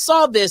 I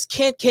saw this.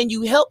 Can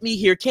you help me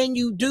here? Can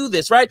you do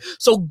this, right?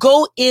 So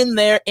go in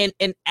there and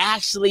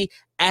actually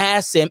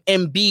ask them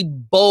and be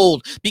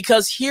bold,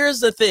 because here's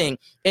the thing,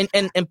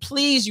 and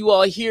please, you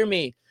all hear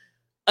me.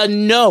 A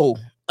no,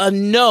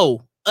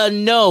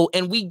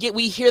 and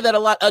we hear that a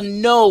lot. A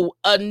no.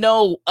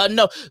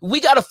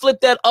 We got to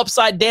flip that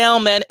upside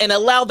down, man, and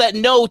allow that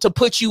no to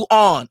put you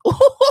on.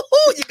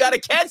 You got to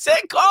catch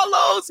that,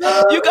 Carlos.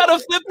 You got to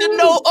flip the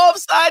no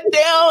upside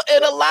down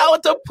and allow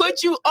it to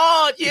put you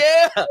on.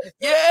 Yeah.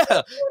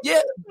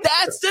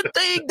 That's the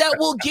thing that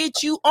will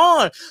get you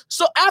on.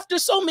 So after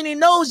so many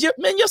no's, your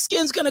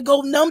skin's going to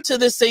go numb to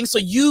this thing so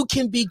you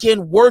can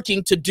begin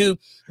working to do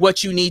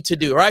what you need to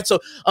do, right? So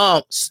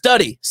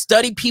study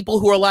people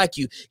who are like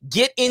you.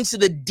 Get into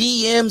the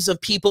DMs of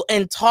people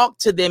and talk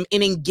to them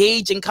and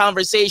engage in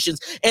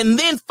conversations. And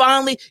then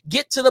finally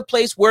get to the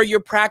place where you're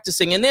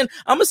practicing. And then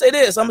I'm going to say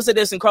this,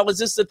 and Carlos,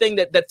 this is the thing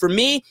that for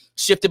me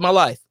shifted my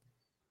life.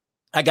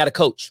 I got a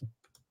coach.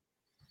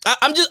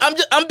 I'm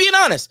being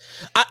honest.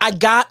 I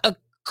got a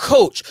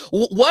coach.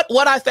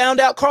 What I found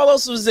out,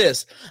 Carlos, was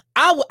this.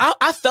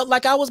 I felt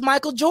like I was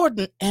Michael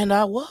Jordan, and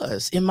I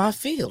was in my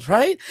field,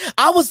 right?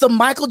 I was the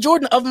Michael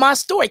Jordan of my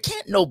story.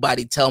 Can't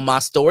nobody tell my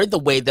story the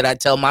way that I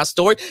tell my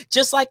story,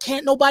 just like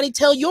can't nobody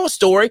tell your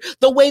story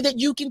the way that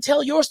you can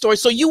tell your story.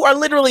 So you are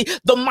literally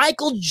the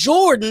Michael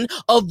Jordan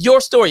of your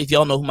story. If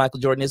y'all know who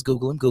Michael Jordan is,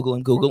 Google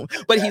him.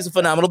 But he's a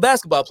phenomenal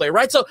basketball player,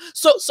 right? So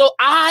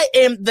I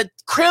am the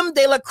creme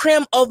de la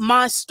creme of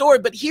my story.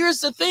 But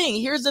here's the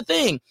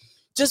thing.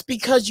 Just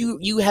because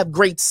you have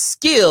great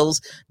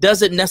skills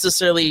doesn't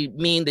necessarily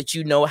mean that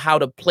you know how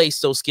to place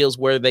those skills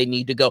where they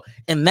need to go.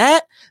 And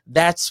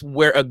that's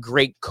where a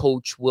great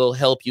coach will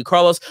help you.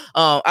 Carlos,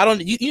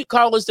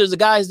 Carlos, there's a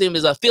guy, his name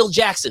is Phil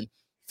Jackson.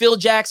 Phil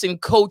Jackson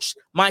coached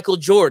Michael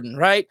Jordan,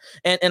 right?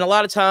 And a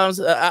lot of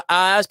times I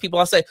ask people,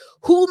 I say,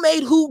 who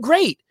made who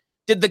great?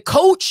 Did the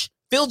coach,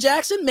 Phil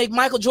Jackson, make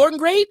Michael Jordan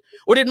great?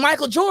 Or did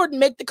Michael Jordan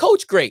make the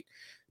coach great?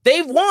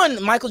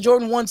 Michael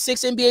Jordan won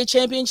 6 NBA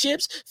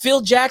championships.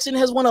 Phil Jackson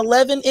has won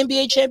 11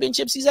 NBA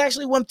championships. He's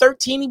actually won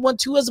 13. He won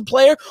 2 as a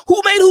player.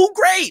 Who made who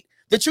great?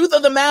 The truth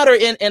of the matter,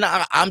 and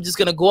I'm just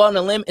going to go out on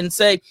a limb and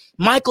say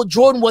Michael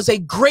Jordan was a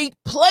great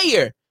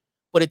player,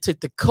 but it took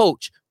the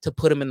coach to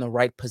put him in the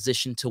right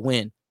position to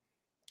win.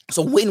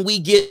 So when we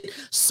get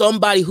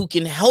somebody who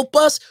can help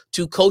us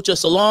to coach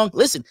us along,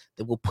 listen,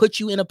 that will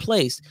put you in a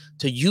place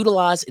to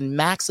utilize and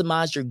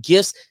maximize your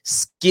gifts,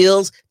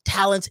 skills,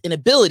 talents, and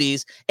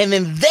abilities. And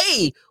then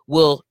they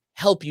will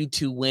help you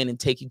to win and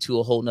take you to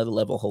a whole nother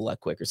level, a whole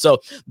lot quicker. So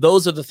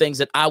those are the things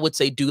that I would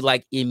say do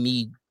like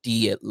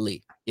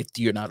immediately if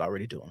you're not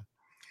already doing.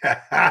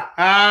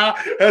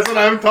 That's what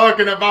I'm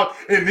talking about.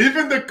 And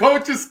even the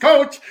coach's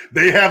coach,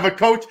 they have a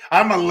coach.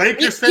 I'm a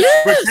Lakers fan,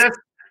 but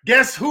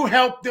guess who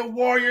helped the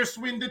Warriors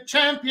win the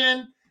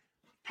champion?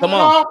 Come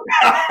on.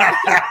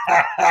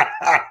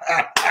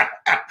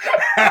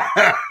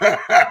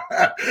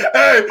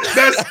 Hey,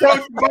 that's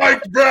Coach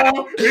Mike Brown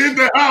in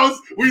the house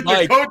with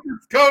the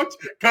coach's coach,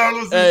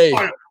 Carlos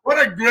Inspire.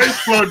 What a great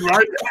plug,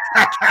 right?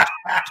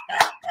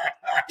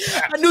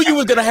 I knew you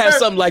was gonna have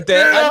something like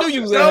that. I knew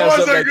you was gonna have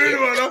something like that. That was a good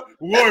one. Huh?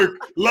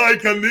 Work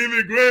like an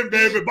immigrant,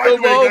 baby. By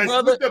the way,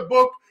 guys, with the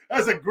book,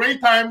 that's a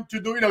great time to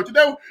do.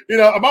 Today,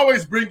 I'm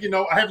always bringing.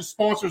 I have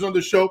sponsors on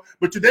the show,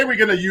 but today we're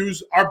gonna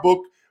use our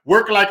book,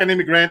 Work Like an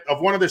Immigrant,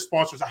 of one of the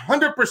sponsors.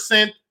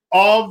 100%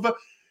 of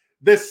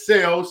the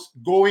sales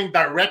going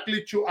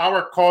directly to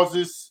our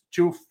causes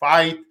to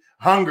fight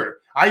hunger.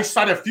 I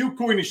started a few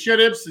cool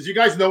initiatives. As you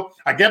guys know,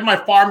 I get my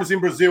farms in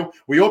Brazil.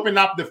 We open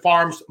up the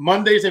farms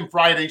Mondays and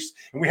Fridays,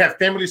 and we have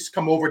families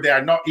come over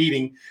that are not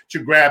eating to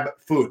grab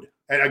food.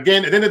 And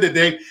again, at the end of the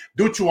day,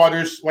 do to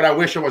others what I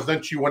wish I was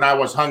done to you when I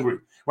was hungry.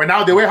 Right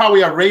now, the way how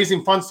we are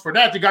raising funds for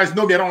that, you guys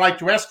know me, I don't like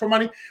to ask for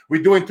money.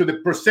 We're doing to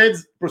the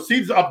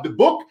proceeds of the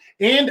book,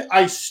 and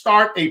I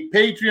start a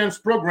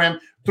Patreon program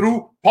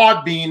through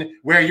Podbean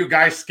where you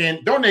guys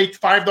can donate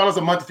 $5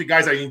 a month if you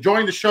guys are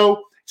enjoying the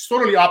show. It's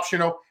totally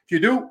optional. If you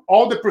do,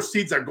 all the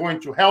proceeds are going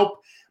to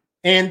help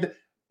end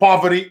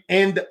poverty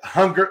and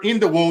hunger in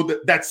the world.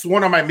 That's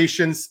one of my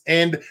missions,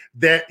 and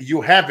that you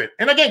have it.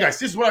 And again, guys,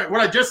 this is what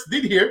I just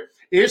did here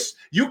is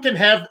you can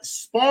have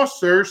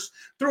sponsors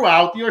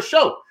throughout your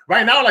show.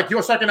 Right now, like you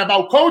were talking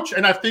about Coach,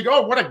 and I think,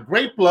 oh, what a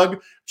great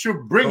plug to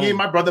bring in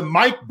my brother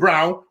Mike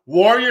Brown,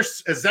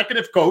 Warriors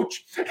executive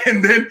coach,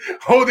 and then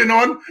holding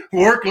on,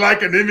 Work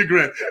Like an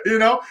Immigrant,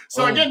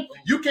 So again,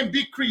 you can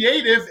be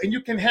creative and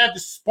you can have the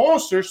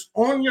sponsors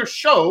on your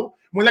show.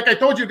 When, like I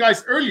told you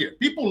guys earlier,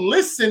 people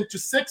listen to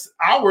 6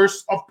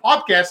 hours of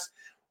podcasts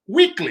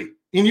weekly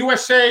in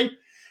USA,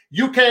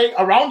 UK,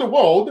 around the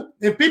world,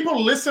 and people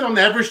listen on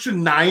average to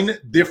 9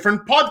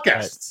 different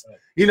podcasts.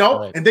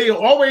 Right. And they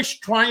are always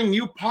trying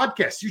new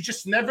podcasts. You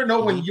just never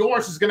know when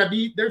yours is going to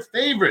be their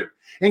favorite.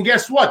 And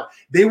guess what?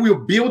 They will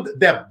build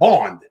that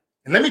bond.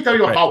 And let me tell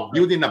you about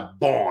building a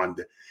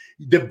bond.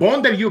 The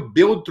bond that you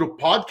build through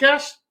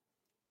podcasts,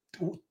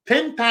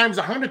 10 times,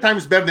 100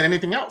 times better than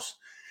anything else.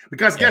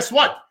 Because guess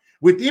what?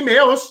 With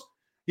emails,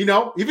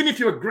 even if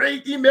you're a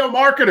great email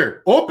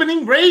marketer,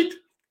 opening rate,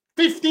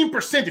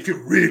 15% if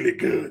you're really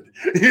good.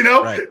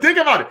 Think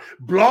about it.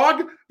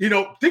 Blog,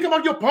 think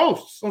about your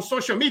posts on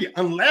social media.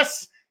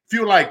 Unless if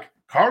you're like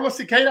Carlos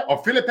Cicada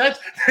or Philip Edge,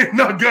 they're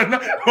not gonna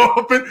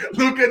open,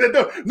 look at the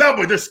door. No,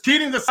 but just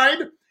kidding aside,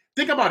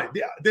 think about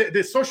it.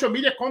 The social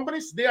media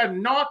companies, they are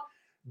not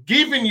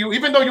giving you,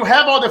 even though you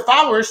have all the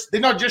followers,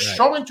 they're not just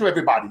showing to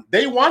everybody.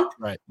 They want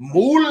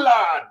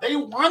moolah. They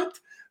want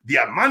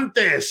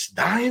diamantes,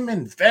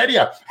 diamond,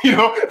 feria,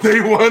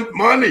 they want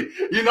money,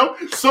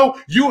 So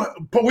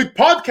with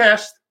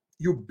podcast,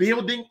 you're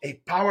building a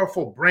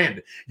powerful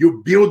brand. You're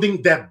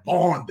building that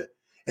bond.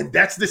 And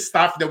that's the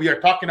stuff that we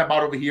are talking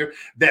about over here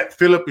that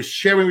Philip is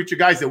sharing with you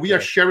guys, that we are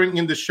sharing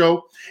in the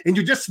show. And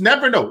you just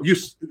never know. You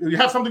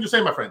have something to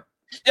say, my friend.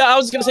 Yeah, I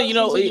was going to say,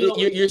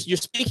 you're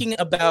speaking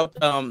about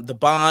the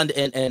bond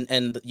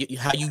and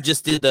how you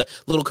just did the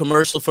little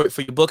commercial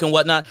for your book and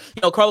whatnot.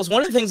 Carlos,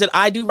 one of the things that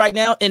I do right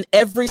now in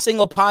every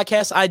single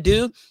podcast I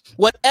do,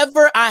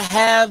 whatever I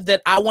have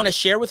that I want to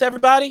share with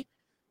everybody,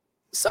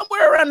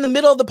 somewhere around the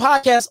middle of the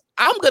podcast,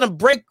 I'm going to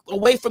break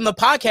away from the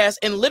podcast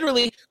and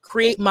literally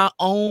create my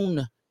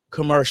own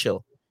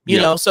commercial.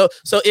 So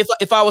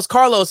if I was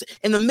Carlos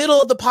in the middle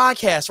of the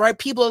podcast, right,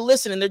 people are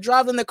listening, they're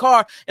driving their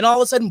car, and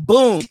all of a sudden,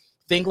 boom,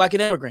 think like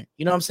an immigrant.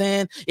 You know what I'm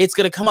saying? It's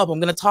going to come up. I'm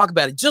going to talk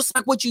about it just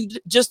like what you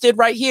just did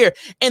right here.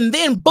 And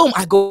then boom,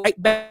 I go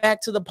right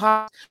back to the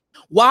pod.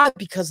 Why?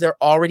 Because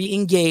they're already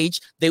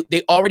engaged. They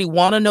already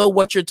want to know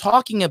what you're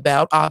talking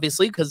about,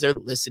 obviously, because they're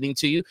listening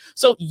to you.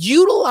 So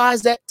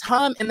utilize that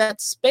time and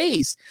that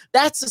space.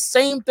 That's the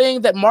same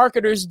thing that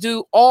marketers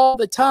do all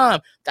the time.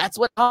 That's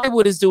what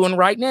Hollywood is doing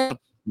right now.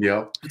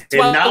 Yeah. That's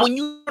why now, when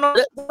you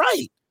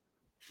right.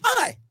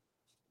 Hi.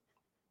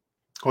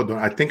 Hold on.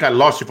 I think I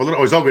lost you for a little.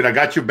 Oh, it's all good. I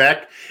got you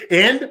back.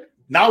 And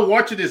now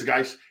watch this,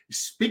 guys.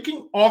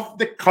 Speaking of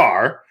the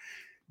car,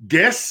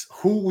 guess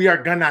who we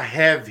are going to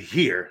have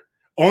here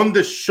on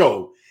the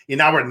show in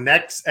our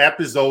next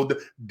episode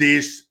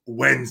this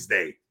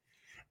Wednesday?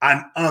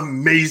 An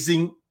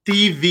amazing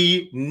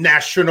TV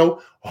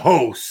national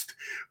host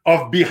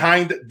of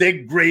Behind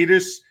the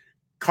Greatest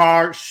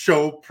Car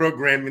Show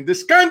program in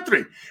this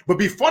country. But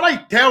before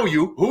I tell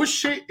you who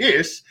she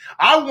is,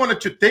 I wanted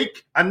to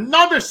take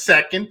another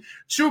second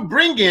to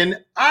bring in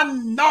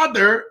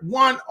another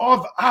one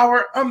of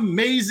our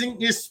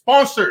amazing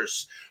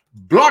sponsors.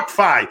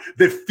 BlockFi,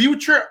 the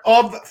future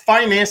of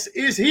finance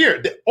is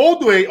here. The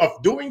old way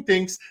of doing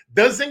things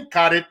doesn't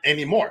cut it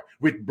anymore.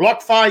 With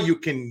BlockFi, you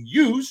can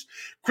use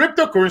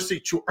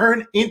cryptocurrency to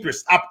earn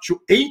interest up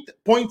to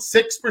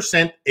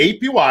 8.6%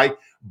 APY,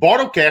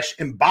 borrow cash,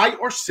 and buy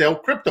or sell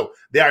crypto.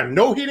 There are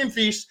no hidden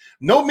fees,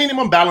 no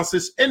minimum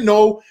balances, and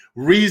no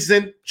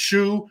reason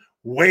to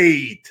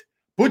wait.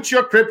 Put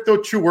your crypto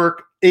to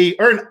work.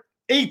 Earn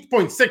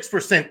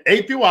 8.6%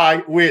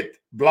 APY with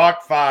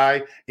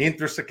BlockFi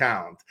interest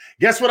account.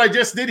 Guess what I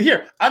just did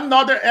here?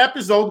 Another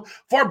episode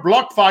for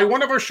BlockFi,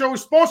 one of our show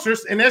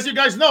sponsors. And as you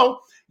guys know,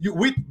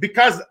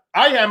 because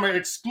I am an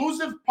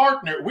exclusive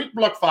partner with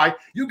BlockFi,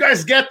 you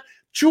guys get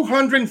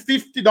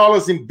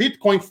 $250 in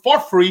Bitcoin for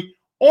free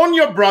on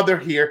your brother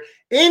here,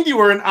 and you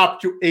earn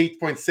up to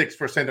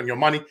 8.6% on your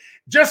money.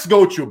 Just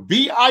go to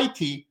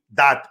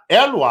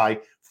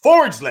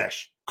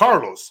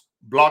bit.ly/Carlos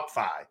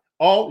BlockFi,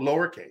 all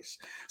lowercase.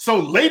 So,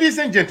 ladies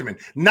and gentlemen,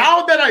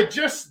 now that I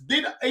just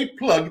did a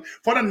plug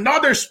for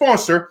another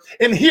sponsor,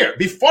 and here,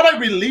 before I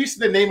release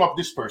the name of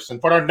this person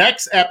for our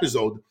next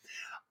episode,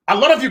 a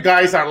lot of you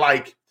guys are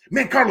like,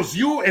 man, Carlos,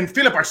 you and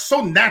Philip are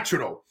so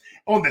natural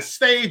on the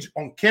stage,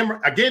 on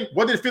camera. Again,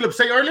 what did Philip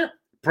say earlier?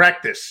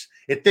 Practice.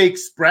 It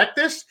takes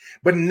practice,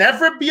 but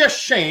never be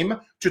ashamed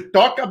to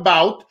talk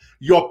about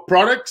your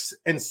products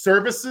and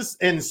services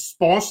and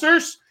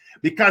sponsors,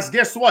 because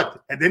guess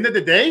what? At the end of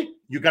the day,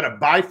 you got to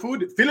buy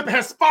food. Philip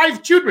has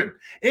 5 children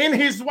and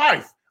his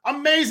wife.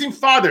 Amazing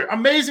father,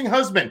 amazing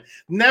husband.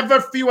 Never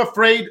feel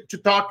afraid to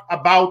talk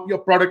about your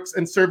products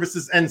and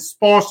services and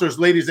sponsors,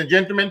 ladies and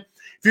gentlemen.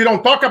 If you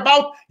don't talk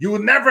about, you will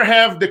never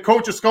have the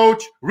coach's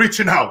coach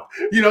reaching out.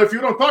 If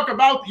you don't talk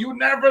about, you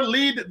never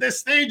lead the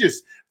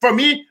stages. For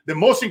me, the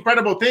most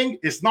incredible thing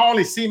is not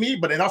only see me,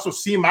 but then also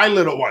see my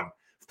little one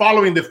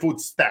following the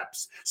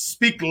footsteps.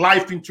 Speak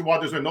life into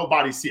others when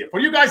nobody see it. For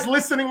you guys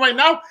listening right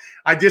now,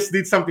 I just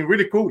did something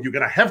really cool. You're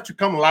going to have to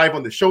come live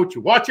on the show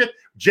to watch it.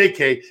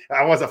 JK,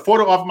 I was a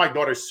photo of my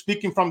daughter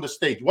speaking from the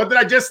stage. What did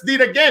I just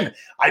did again?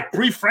 I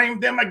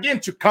pre-framed them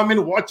again to come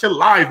and watch it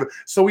live.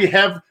 So we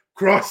have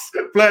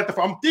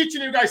cross-platform. I'm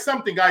teaching you guys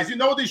something, guys.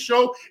 This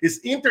show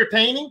is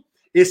entertaining.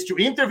 Is to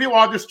interview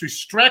others, to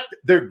extract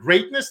their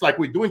greatness like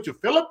we're doing to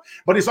Philip,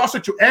 but it's also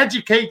to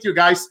educate you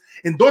guys.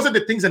 And those are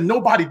the things that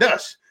nobody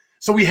does.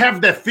 So we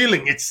have that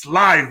feeling. It's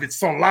live,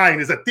 it's online,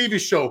 it's a TV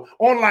show,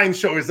 online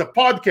show, it's a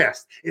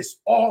podcast. It's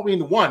all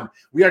in one.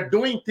 We are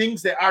doing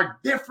things that are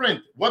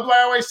different. What do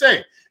I always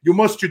say? You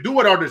must do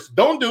what others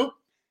don't do,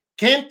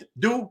 can't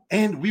do,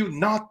 and will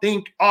not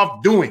think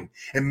of doing.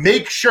 And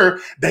make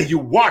sure that you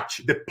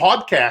watch the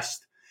podcast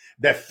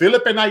that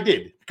Philip and I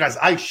did, because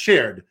I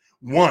shared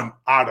 1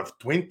 out of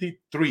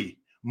 23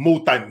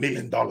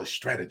 multi-million-dollar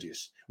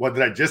strategies. What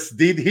did I just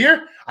did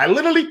here? I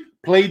literally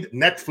played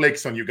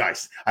Netflix on you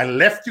guys. I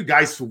left you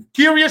guys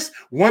curious,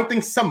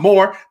 wanting some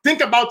more.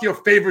 Think about your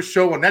favorite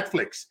show on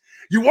Netflix.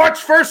 You watch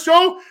first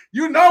show,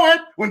 you know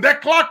it. When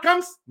that clock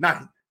comes,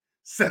 9,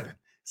 7,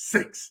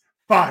 6,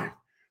 5.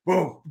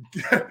 Boom.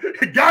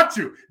 Got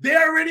you. They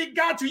already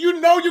got you. You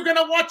know you're going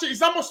to watch it.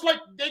 It's almost like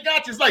they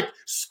got you. It's like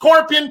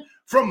Scorpion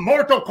from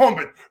Mortal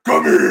Kombat.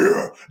 Come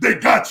here. They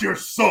got your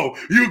soul.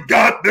 You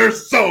got their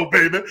soul,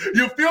 baby.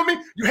 You feel me?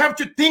 You have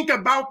to think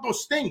about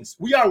those things.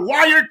 We are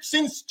wired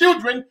since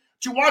children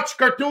to watch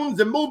cartoons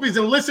and movies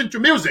and listen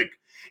to music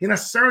in a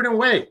certain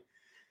way.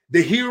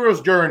 The hero's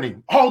journey,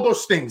 all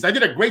those things. I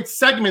did a great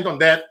segment on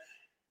that.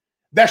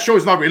 That show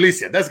is not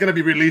released yet. That's going to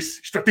be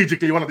released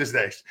strategically one of these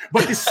days.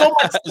 But it's so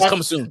much it's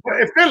coming soon.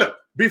 Philip,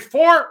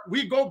 before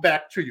we go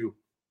back to you,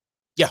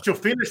 to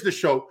finish the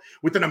show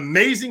with an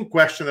amazing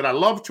question that I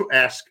love to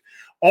ask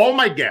all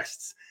my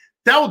guests.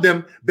 Tell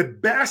them the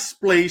best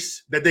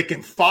place that they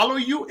can follow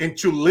you and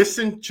to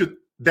listen to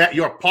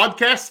your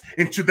podcast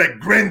and to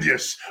that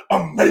grandiose,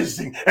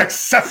 amazing,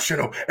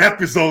 exceptional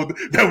episode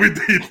that we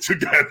did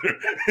together.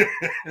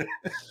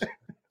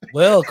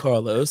 Well,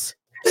 Carlos.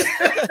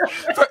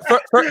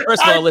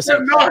 First of all,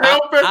 listen.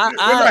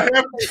 I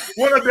have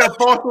one of the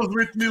apostles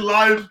with me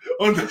live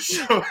on the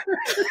show.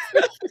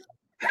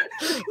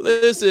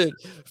 Listen,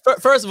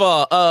 first of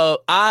all,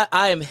 I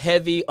am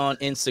heavy on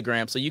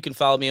Instagram, so you can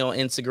follow me on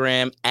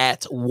Instagram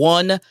at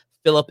one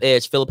Philip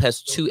Edge. Philip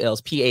has 2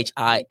 L's, PhilipEdge,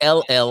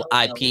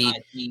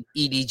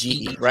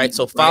 right?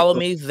 So follow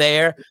me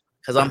there.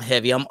 Because I'm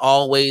heavy. I'm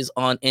always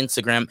on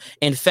Instagram.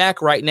 In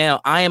fact, right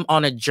now, I am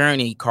on a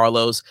journey,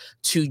 Carlos,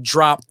 to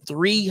drop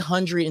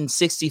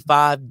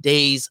 365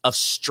 days of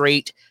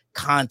straight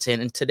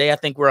content. And today, I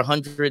think we're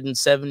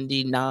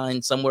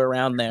 179, somewhere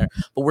around there.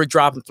 But we're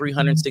dropping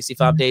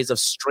 365 days of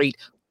straight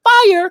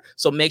fire.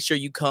 So make sure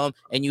you come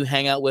and you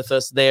hang out with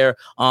us there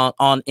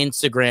on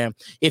Instagram.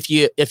 If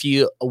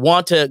you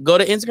want to go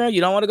to Instagram,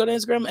 you don't want to go to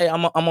Instagram, hey,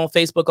 I'm on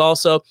Facebook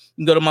also. You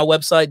can go to my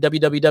website,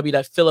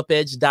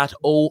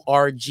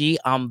 www.philipedge.org.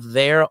 I'm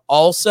there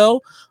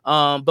also.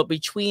 But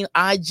between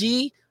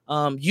IG,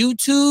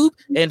 YouTube,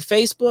 and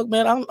Facebook,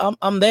 man,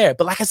 I'm there.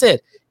 But like I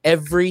said,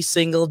 every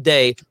single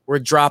day we're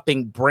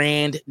dropping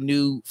brand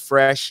new,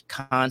 fresh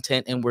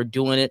content, and we're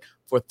doing it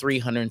for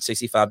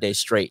 365 days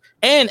straight.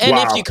 And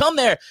wow. If you come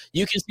there,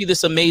 you can see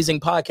this amazing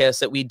podcast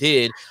that we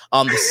did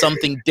on the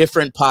Something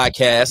Different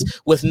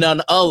podcast with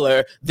none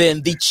other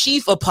than the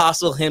chief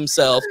apostle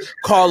himself,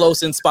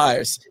 Carlos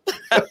Inspires.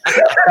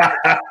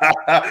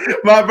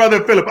 My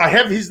brother Philip, I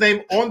have his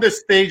name on the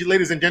stage,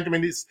 ladies and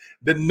gentlemen. It's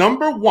the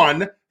number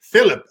one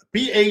Philip,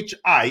 PhilipEdge.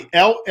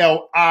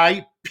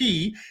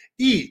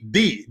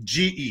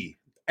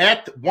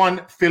 at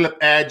one Philip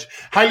Edge.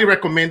 Highly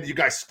recommend you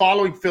guys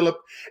following Philip.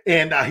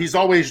 And he's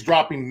always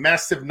dropping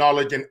massive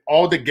knowledge, and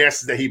all the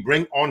guests that he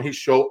brings on his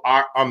show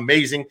are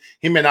amazing.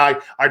 Him and I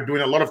are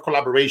doing a lot of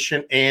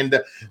collaboration and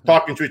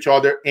talking to each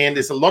other. And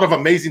there's a lot of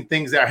amazing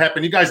things that are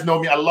happening. You guys know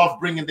me. I love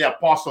bringing the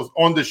apostles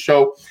on the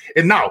show.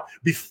 And now,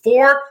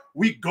 before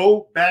we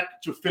go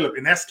back to Philip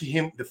and asking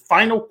him the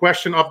final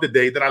question of the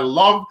day that I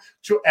love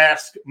to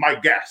ask my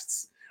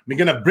guests, we're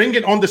going to bring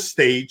it on the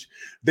stage,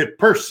 the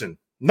person,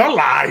 not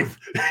live,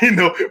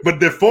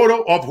 but the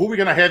photo of who we're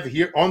going to have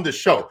here on the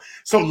show.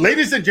 So,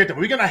 ladies and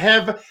gentlemen, we're going to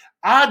have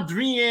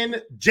Adrienne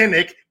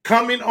Janik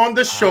coming on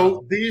the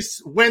show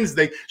this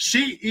Wednesday.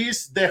 She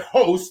is the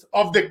host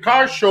of the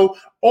car show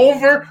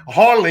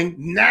Overhauling,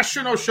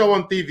 national show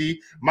on TV.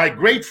 My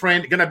great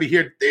friend going to be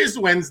here this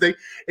Wednesday,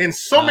 and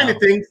so many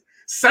things.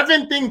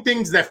 17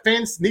 things that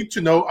fans need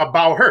to know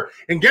about her.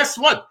 And guess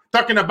what?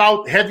 Talking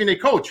about having a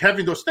coach,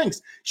 having those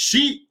things.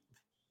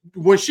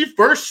 When she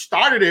first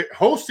started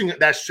hosting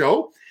that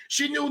show,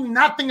 she knew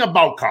nothing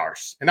about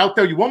cars. And I'll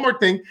tell you one more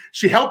thing.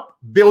 She helped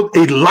build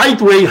a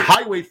lightweight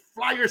highway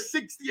Flyer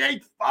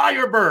 68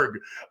 Firebird.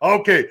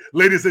 Okay,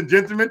 ladies and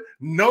gentlemen,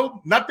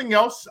 nothing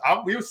else.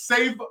 We'll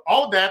save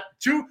all that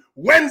to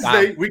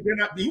Wednesday. Wow. We're going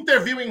to be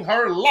interviewing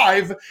her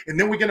live, and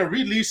then we're going to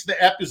release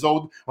the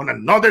episode on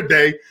another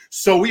day.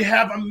 So we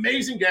have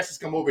amazing guests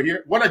come over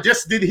here. What I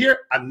just did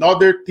here,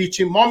 another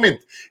teaching moment.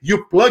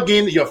 You plug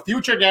in your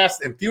future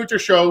guests and future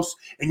shows,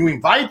 and you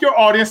invite your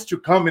audience to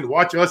come and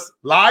watch us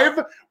live.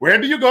 Where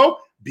do you go?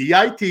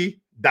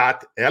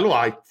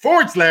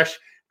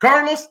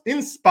 bit.ly/Carlos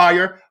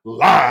Inspire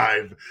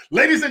Live.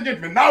 Ladies and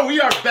gentlemen, now we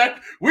are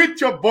back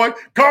with your boy,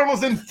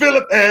 Carlos and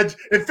Philip Edge.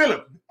 And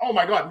Philip, oh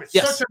my God,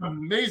 yes. Such an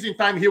amazing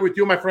time here with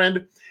you, my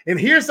friend. And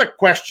here's a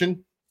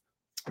question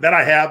that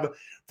I have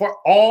for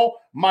all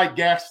my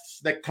guests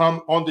that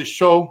come on the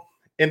show.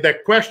 And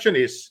that question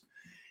is,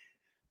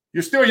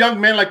 you're still a young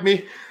man like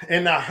me,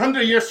 and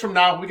 100 years from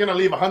now, we're going to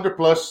live 100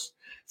 plus,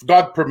 if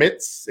God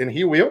permits, and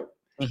he will.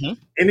 Mm-hmm.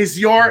 And it's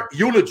your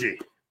eulogy.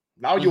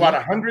 Now you are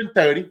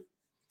 130.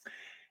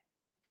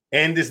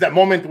 And it's that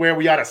moment where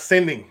we are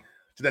ascending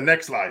to the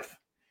next life.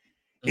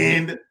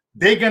 And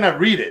they're going to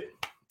read it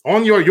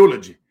on your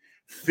eulogy.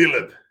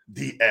 Philip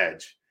D.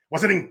 Edge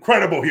was an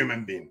incredible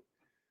human being.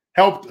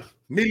 Helped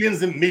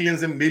millions and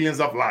millions and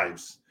millions of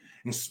lives.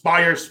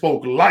 Inspired,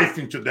 spoke life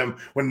into them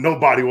when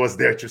nobody was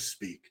there to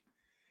speak.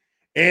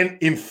 And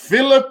in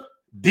Philip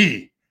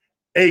D.,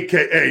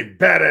 a.k.a.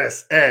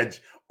 Badass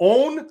Edge,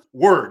 own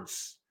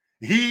words,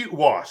 he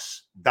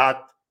was ...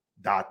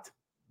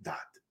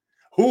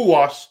 Who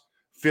was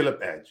Philip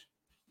Edge?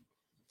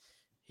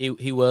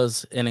 He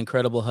was an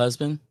incredible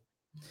husband.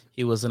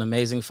 He was an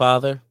amazing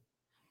father,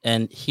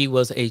 and he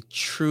was a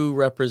true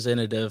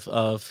representative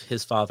of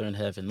his Father in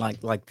heaven.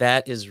 Like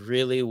that is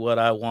really what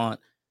I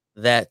want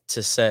that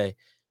to say,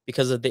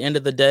 because at the end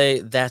of the day,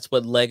 that's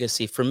what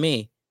legacy for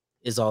me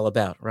is all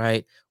about,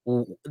 right?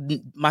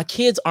 My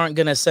kids aren't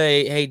going to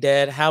say, "Hey,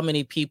 Dad, how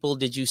many people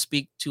did you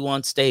speak to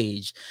on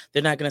stage?"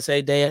 They're not going to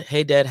say,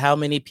 "Hey, Dad, how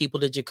many people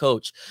did you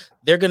coach?"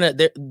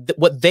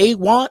 What they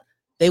want,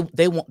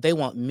 they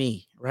want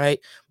me,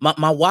 right?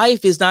 My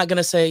wife is not going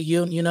to say,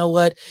 you know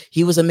what,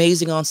 he was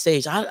amazing on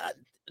stage.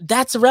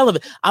 That's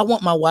irrelevant. I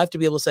want my wife to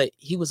be able to say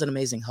he was an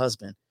amazing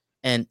husband,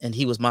 and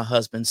he was my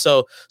husband.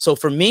 So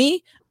for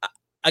me,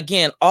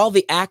 again, all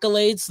the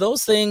accolades,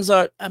 those things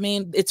are,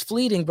 it's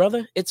fleeting,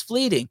 brother. It's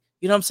fleeting.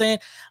 You know what I'm saying?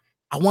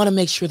 I want to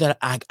make sure that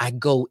I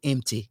go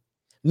empty.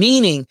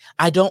 Meaning,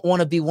 I don't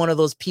want to be one of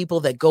those people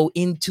that go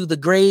into the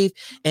grave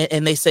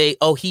and they say,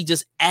 oh, he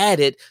just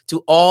added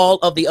to all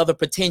of the other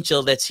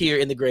potential that's here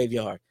in the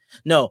graveyard.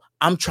 No,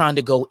 I'm trying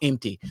to go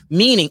empty,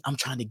 meaning I'm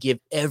trying to give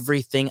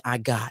everything I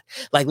got.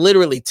 Like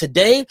literally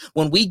today,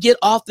 when we get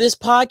off this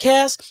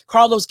podcast,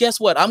 Carlos, guess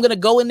what? I'm going to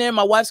go in there.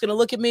 My wife's going to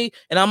look at me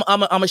and I'm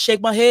going to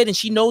shake my head, and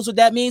she knows what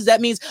that means.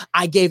 That means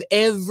I gave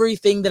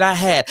everything that I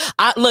had.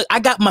 I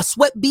got my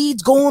sweat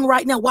beads going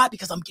right now. Why?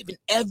 Because I'm giving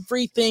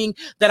everything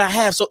that I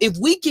have. So if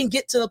we can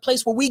get to the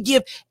place where we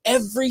give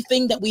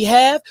everything that we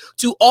have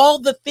to all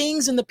the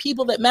things and the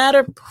people that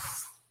matter,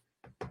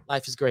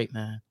 life is great,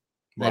 man.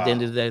 Wow. At the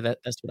end of the day,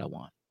 that's what I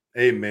want.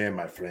 Amen,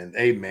 my friend.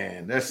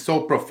 Amen. That's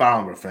so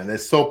profound, my friend.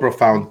 That's so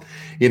profound.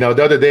 The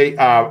other day,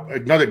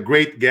 another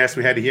great guest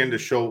we had here in the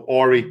show,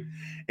 Ori,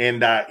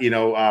 and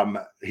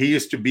he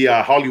used to be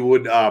a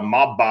Hollywood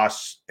mob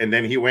boss, and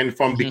then he went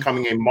from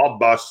becoming a mob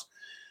boss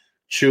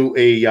to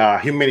a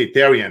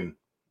humanitarian.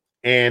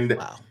 And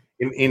wow.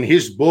 in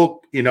his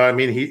book,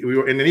 and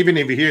even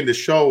if you're here in the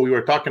show, we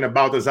were talking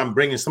about, as I'm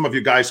bringing some of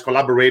you guys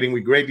collaborating,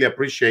 we greatly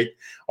appreciate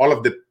all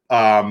of the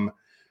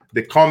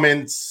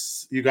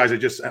comments. You guys are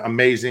just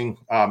amazing.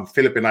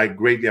 Philip and I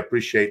greatly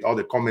appreciate all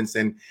the comments.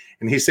 And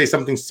he says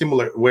something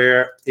similar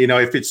where,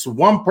 if it's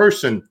one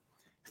person,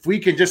 if we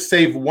can just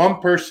save one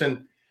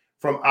person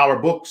from our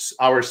books,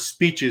 our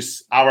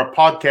speeches, our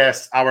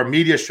podcasts, our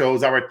media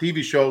shows, our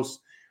TV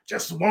shows,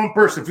 just one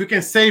person, if we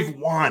can save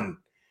one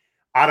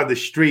out of the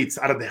streets,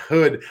 out of the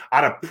hood,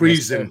 out of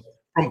prison,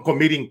 from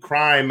committing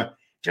crime,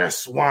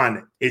 Just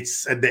one.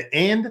 It's at the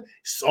end,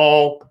 it's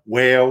all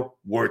well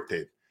worth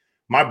it.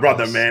 My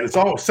brother, man, it's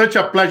all such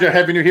a pleasure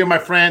having you here, my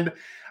friend.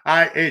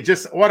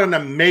 What an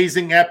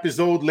amazing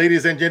episode,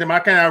 ladies and gentlemen. I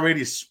can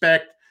already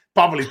expect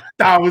probably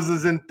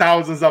thousands and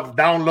thousands of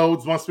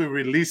downloads once we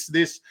release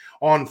this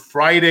on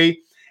Friday.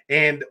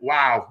 And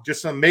wow,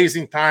 just an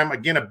amazing time.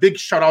 Again, a big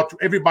shout out to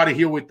everybody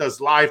here with us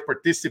live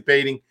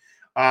participating.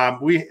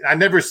 I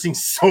never seen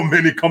so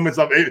many comments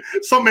of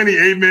so many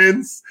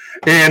amens.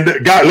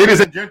 And God, ladies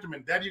and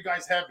gentlemen, there you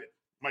guys have it.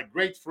 My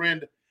great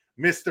friend,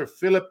 Mr.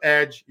 Philip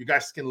Edge. You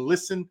guys can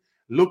listen,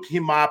 look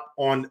him up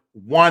on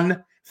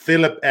One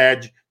Philip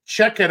Edge.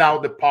 Check it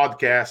out, the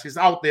podcast. He's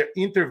out there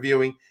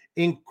interviewing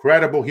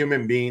incredible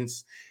human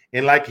beings.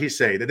 And like he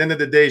said, at the end of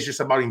the day, it's just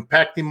about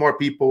impacting more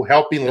people,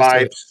 helping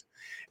lives.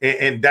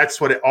 And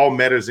that's what it all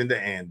matters in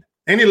the end.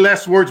 Any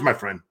last words, my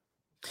friend?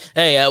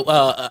 Hey,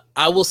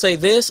 I will say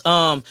this.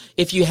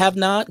 If you have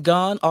not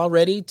gone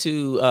already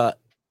to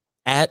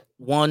at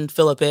One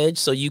Philip Edge,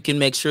 so you can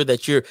make sure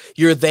that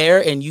you're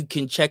there and you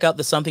can check out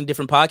the Something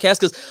Different podcast,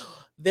 because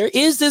there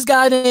is this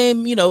guy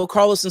named,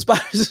 Carlos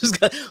Inspires,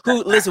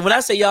 who, listen, when I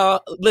say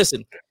y'all,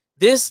 listen,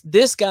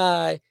 this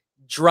guy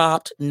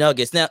dropped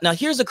nuggets. Now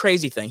here's the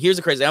crazy thing. I'm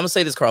going to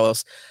say this,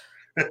 Carlos.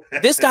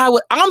 This guy,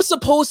 I'm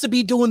supposed to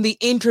be doing the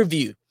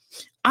interview.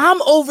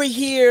 I'm over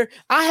here.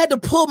 I had to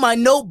pull my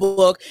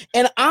notebook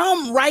and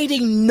I'm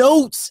writing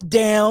notes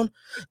down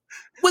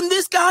when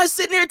this guy's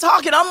sitting there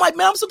talking. I'm like,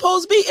 man, I'm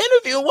supposed to be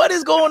interviewing. What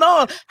is going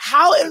on?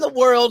 How in the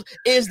world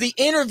is the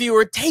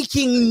interviewer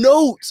taking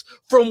notes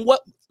from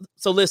what?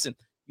 So listen,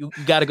 you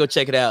got to go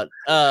check it out.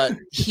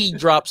 He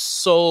dropped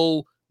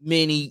so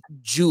many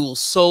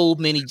jewels, so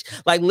many,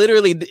 like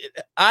literally,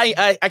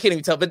 I can't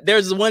even tell, but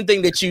there's one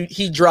thing that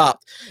he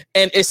dropped.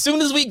 And as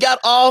soon as we got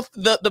off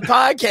the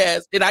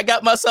podcast and I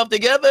got myself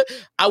together,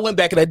 I went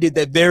back and I did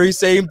that very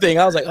same thing.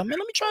 I was like, oh man, let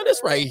me try this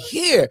right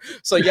here.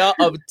 So y'all,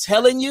 I'm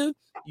telling you,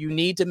 you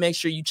need to make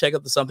sure you check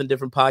out the Something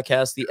Different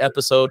podcast, the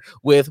episode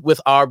with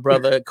our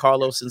brother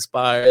Carlos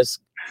Inspires.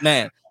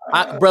 Man,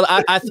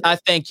 I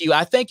thank you.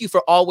 I thank you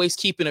for always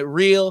keeping it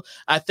real.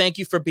 I thank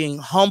you for being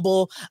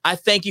humble. I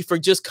thank you for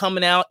just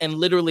coming out and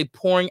literally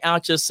pouring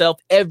out yourself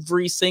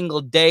every single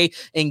day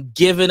and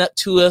giving it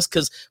to us.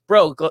 Because,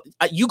 bro,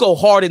 you go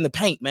hard in the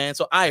paint, man.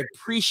 So I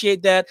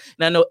appreciate that.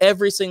 And I know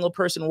every single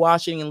person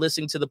watching and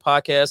listening to the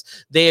podcast,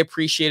 they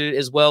appreciate it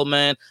as well,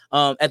 man.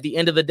 At the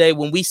end of the day,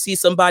 when we see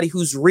somebody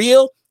who's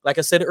real, like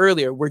I said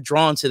earlier, we're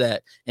drawn to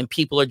that, and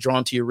people are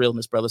drawn to your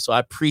realness, brother. So I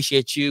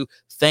appreciate you.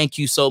 Thank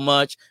you so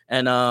much.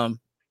 And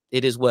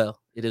it is well.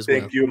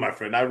 Thank you, my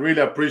friend. I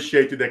really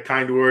appreciate you, the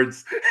kind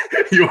words.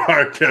 You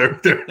are a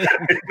character.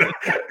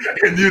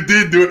 And you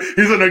did do it.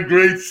 He's a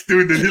great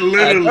student. He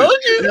literally,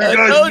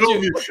 I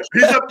told you.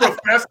 He's a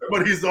professor,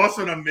 but he's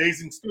also an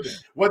amazing student.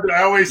 What did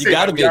I always say?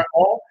 We are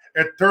all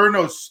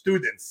eternal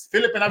students.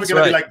 Philip and I are going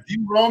to be like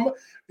Jim Rome.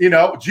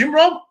 Jim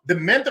Rome, the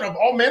mentor of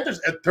all mentors,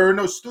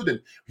 eternal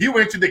student. He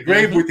went to the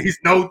grave with his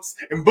notes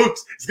and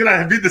books. It's going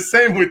to be the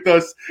same with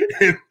us.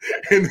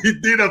 And he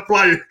did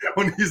apply it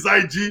on his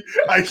IG.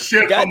 I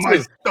shared on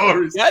my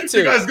stories.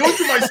 You guys go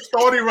to my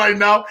story right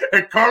now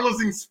at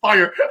Carlos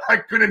Inspire. I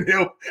couldn't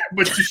help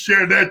but to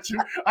share that too.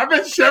 I've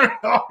been sharing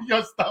all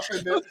your stuff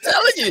in there. I'm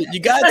telling you, you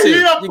got to.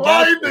 He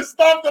applied the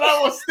stuff that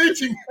I was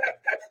teaching.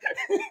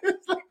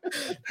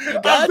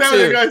 I'm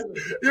telling you guys,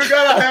 you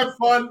got to have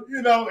fun.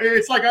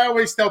 It's like I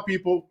always tell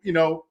people,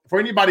 for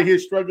anybody here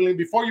struggling,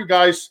 before you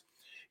guys,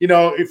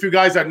 if you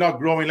guys are not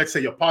growing, let's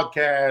say your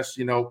podcast,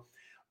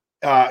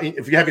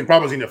 if you're having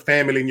problems in your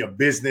family, in your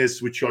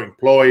business, with your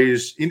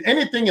employees, in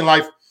anything in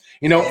life,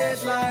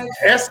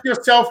 ask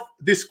yourself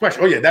this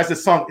question. Oh yeah, that's the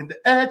song, In the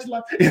Edge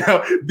Life.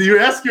 Do you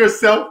ask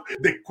yourself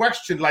the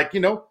question, like,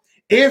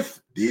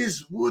 if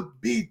this would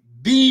be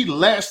the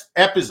last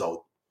episode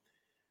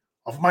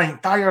of my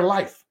entire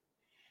life,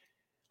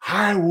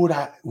 how would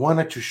I want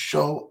it to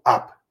show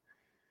up?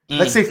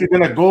 Let's say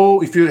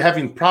if you're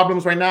having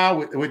problems right now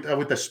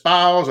with a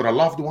spouse or a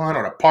loved one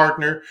or a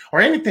partner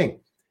or anything,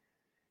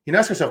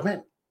 ask yourself,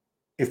 man,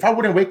 if I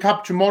wouldn't wake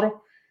up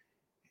tomorrow,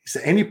 is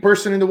there any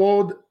person in the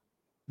world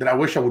that I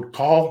wish I would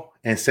call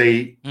and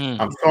say,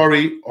 I'm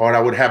sorry, or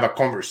I would have a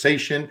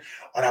conversation,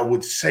 or I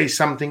would say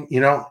something,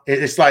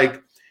 it's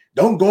like,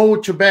 don't go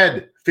to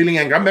bed feeling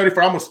angry. I'm married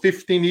for almost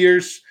 15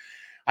 years.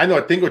 I know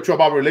a thing or two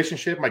about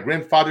relationship. My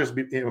grandfather's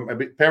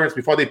parents,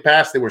 before they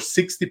passed, they were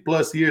 60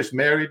 plus years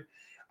married.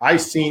 I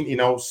seen,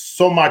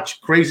 so much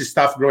crazy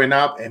stuff growing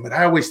up. But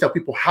I always tell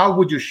people, how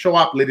would you show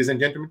up, ladies and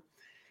gentlemen?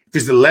 If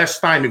it's the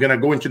last time you're going to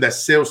go into that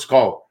sales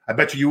call, I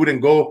bet you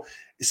wouldn't go.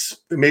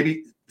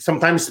 Maybe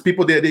sometimes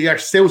people, they are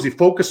salesy,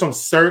 focus on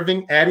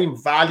serving, adding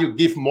value,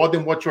 give more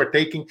than what you're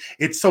taking.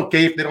 It's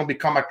okay if they don't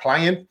become a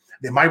client.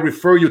 They might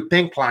refer you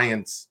 10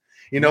 clients.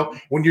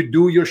 When you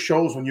do your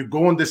shows, when you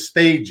go on the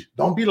stage,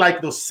 don't be like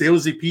those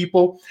salesy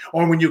people.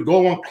 Or when you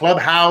go on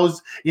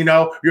Clubhouse,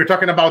 you're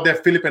talking about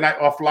that, Philip and I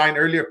offline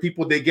earlier,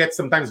 people, they get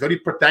sometimes very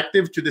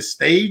protective to the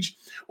stage,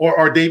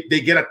 or they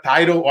get a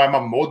title, or I'm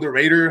a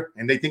moderator,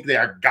 and they think they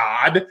are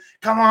God.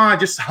 Come on,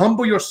 just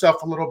humble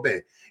yourself a little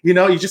bit. You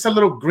know, you're just a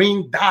little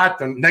green dot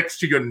next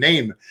to your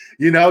name.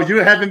 You know, you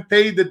haven't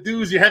paid the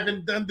dues. You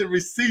haven't done the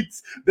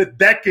receipts, the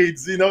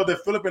decades, you know,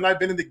 that Philip and I have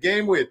been in the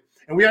game with.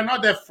 And we are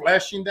not that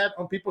flashing that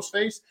on people's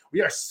face.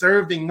 We are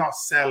serving, not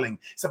selling.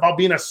 It's about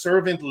being a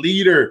servant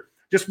leader.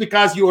 Just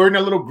because you earn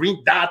a little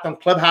green dot on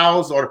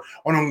Clubhouse or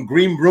on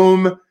Green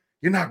Room,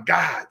 you're not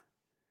God.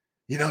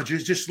 You know,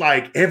 just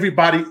like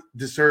everybody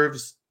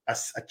deserves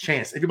a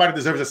chance. Everybody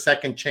deserves a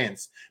second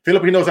chance.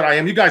 Philip, he knows that I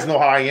am. You guys know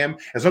how I am.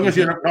 As long as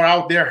you're not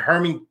out there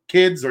harming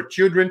kids or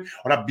children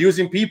or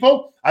abusing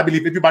people, I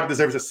believe everybody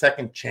deserves a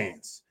second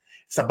chance.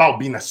 It's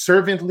about being a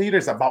servant leader.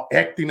 It's about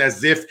acting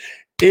as if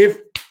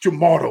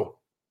tomorrow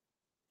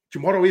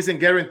isn't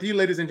guaranteed,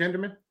 ladies and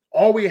gentlemen.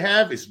 All we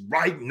have is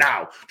right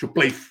now to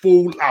play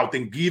full out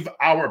and give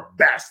our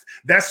best.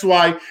 That's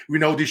why we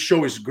know this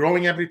show is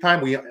growing every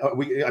time. We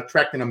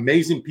attracting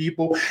amazing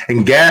people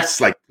and guests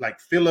like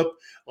Philip,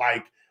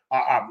 like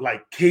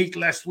Kate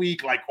last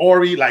week, like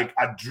Ori, like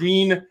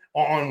Adrien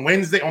on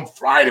Wednesday. On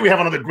Friday, we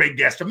have another great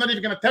guest. I'm not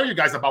even going to tell you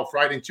guys about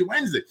Friday into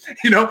Wednesday.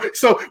 You know,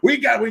 so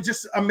we're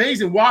just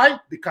amazing. Why?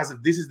 Because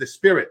this is the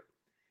spirit.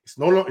 It's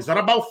not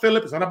about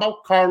Philip. It's not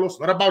about Carlos. It's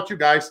not about you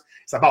guys.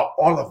 It's about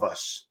all of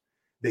us.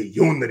 The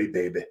unity,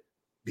 baby.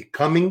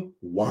 Becoming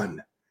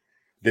one.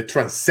 The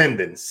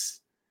transcendence.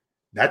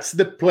 That's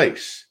the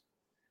place.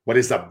 What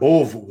is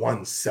above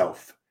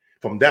oneself.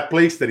 From that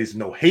place, there is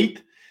no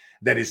hate.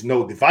 There is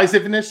no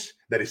divisiveness.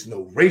 There is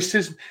no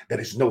racism.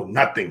 There is no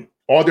nothing.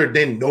 Other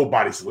than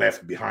nobody's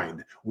left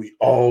behind. We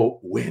all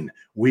win.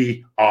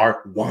 We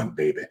are one,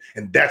 baby.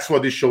 And that's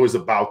what this show is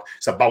about.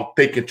 It's about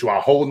taking to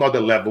a whole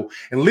nother level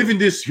and living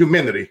this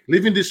humanity,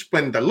 living this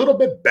planet a little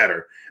bit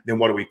better than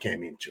what we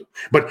came into.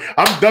 But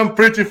I'm done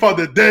preaching for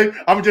the day.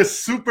 I'm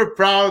just super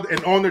proud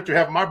and honored to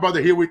have my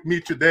brother here with me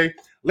today.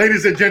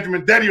 Ladies and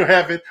gentlemen, there you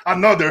have it.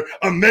 Another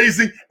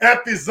amazing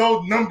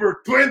episode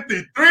number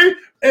 23.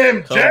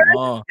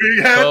 MJ,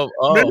 we have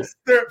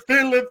Mr.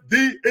 Philip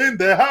D in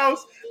the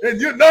house. And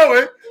you know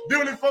it,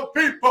 beautiful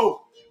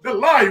people. The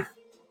life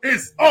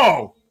is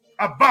all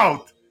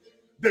about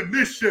the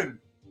mission,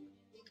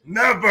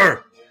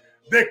 never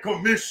the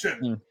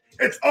commission.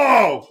 It's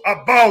all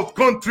about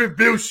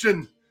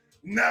contribution,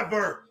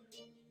 never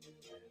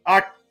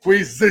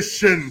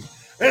acquisition.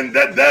 And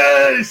the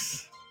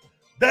days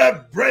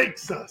that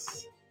breaks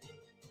us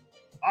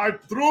are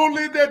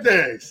truly the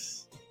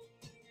days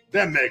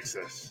that makes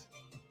us.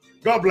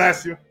 God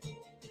bless you.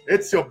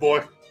 It's your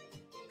boy,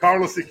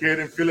 Carlos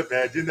Siqueira and Philip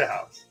Edge in the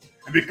house.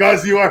 And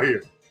because you are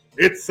here,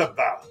 it's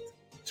about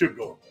to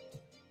go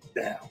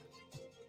down.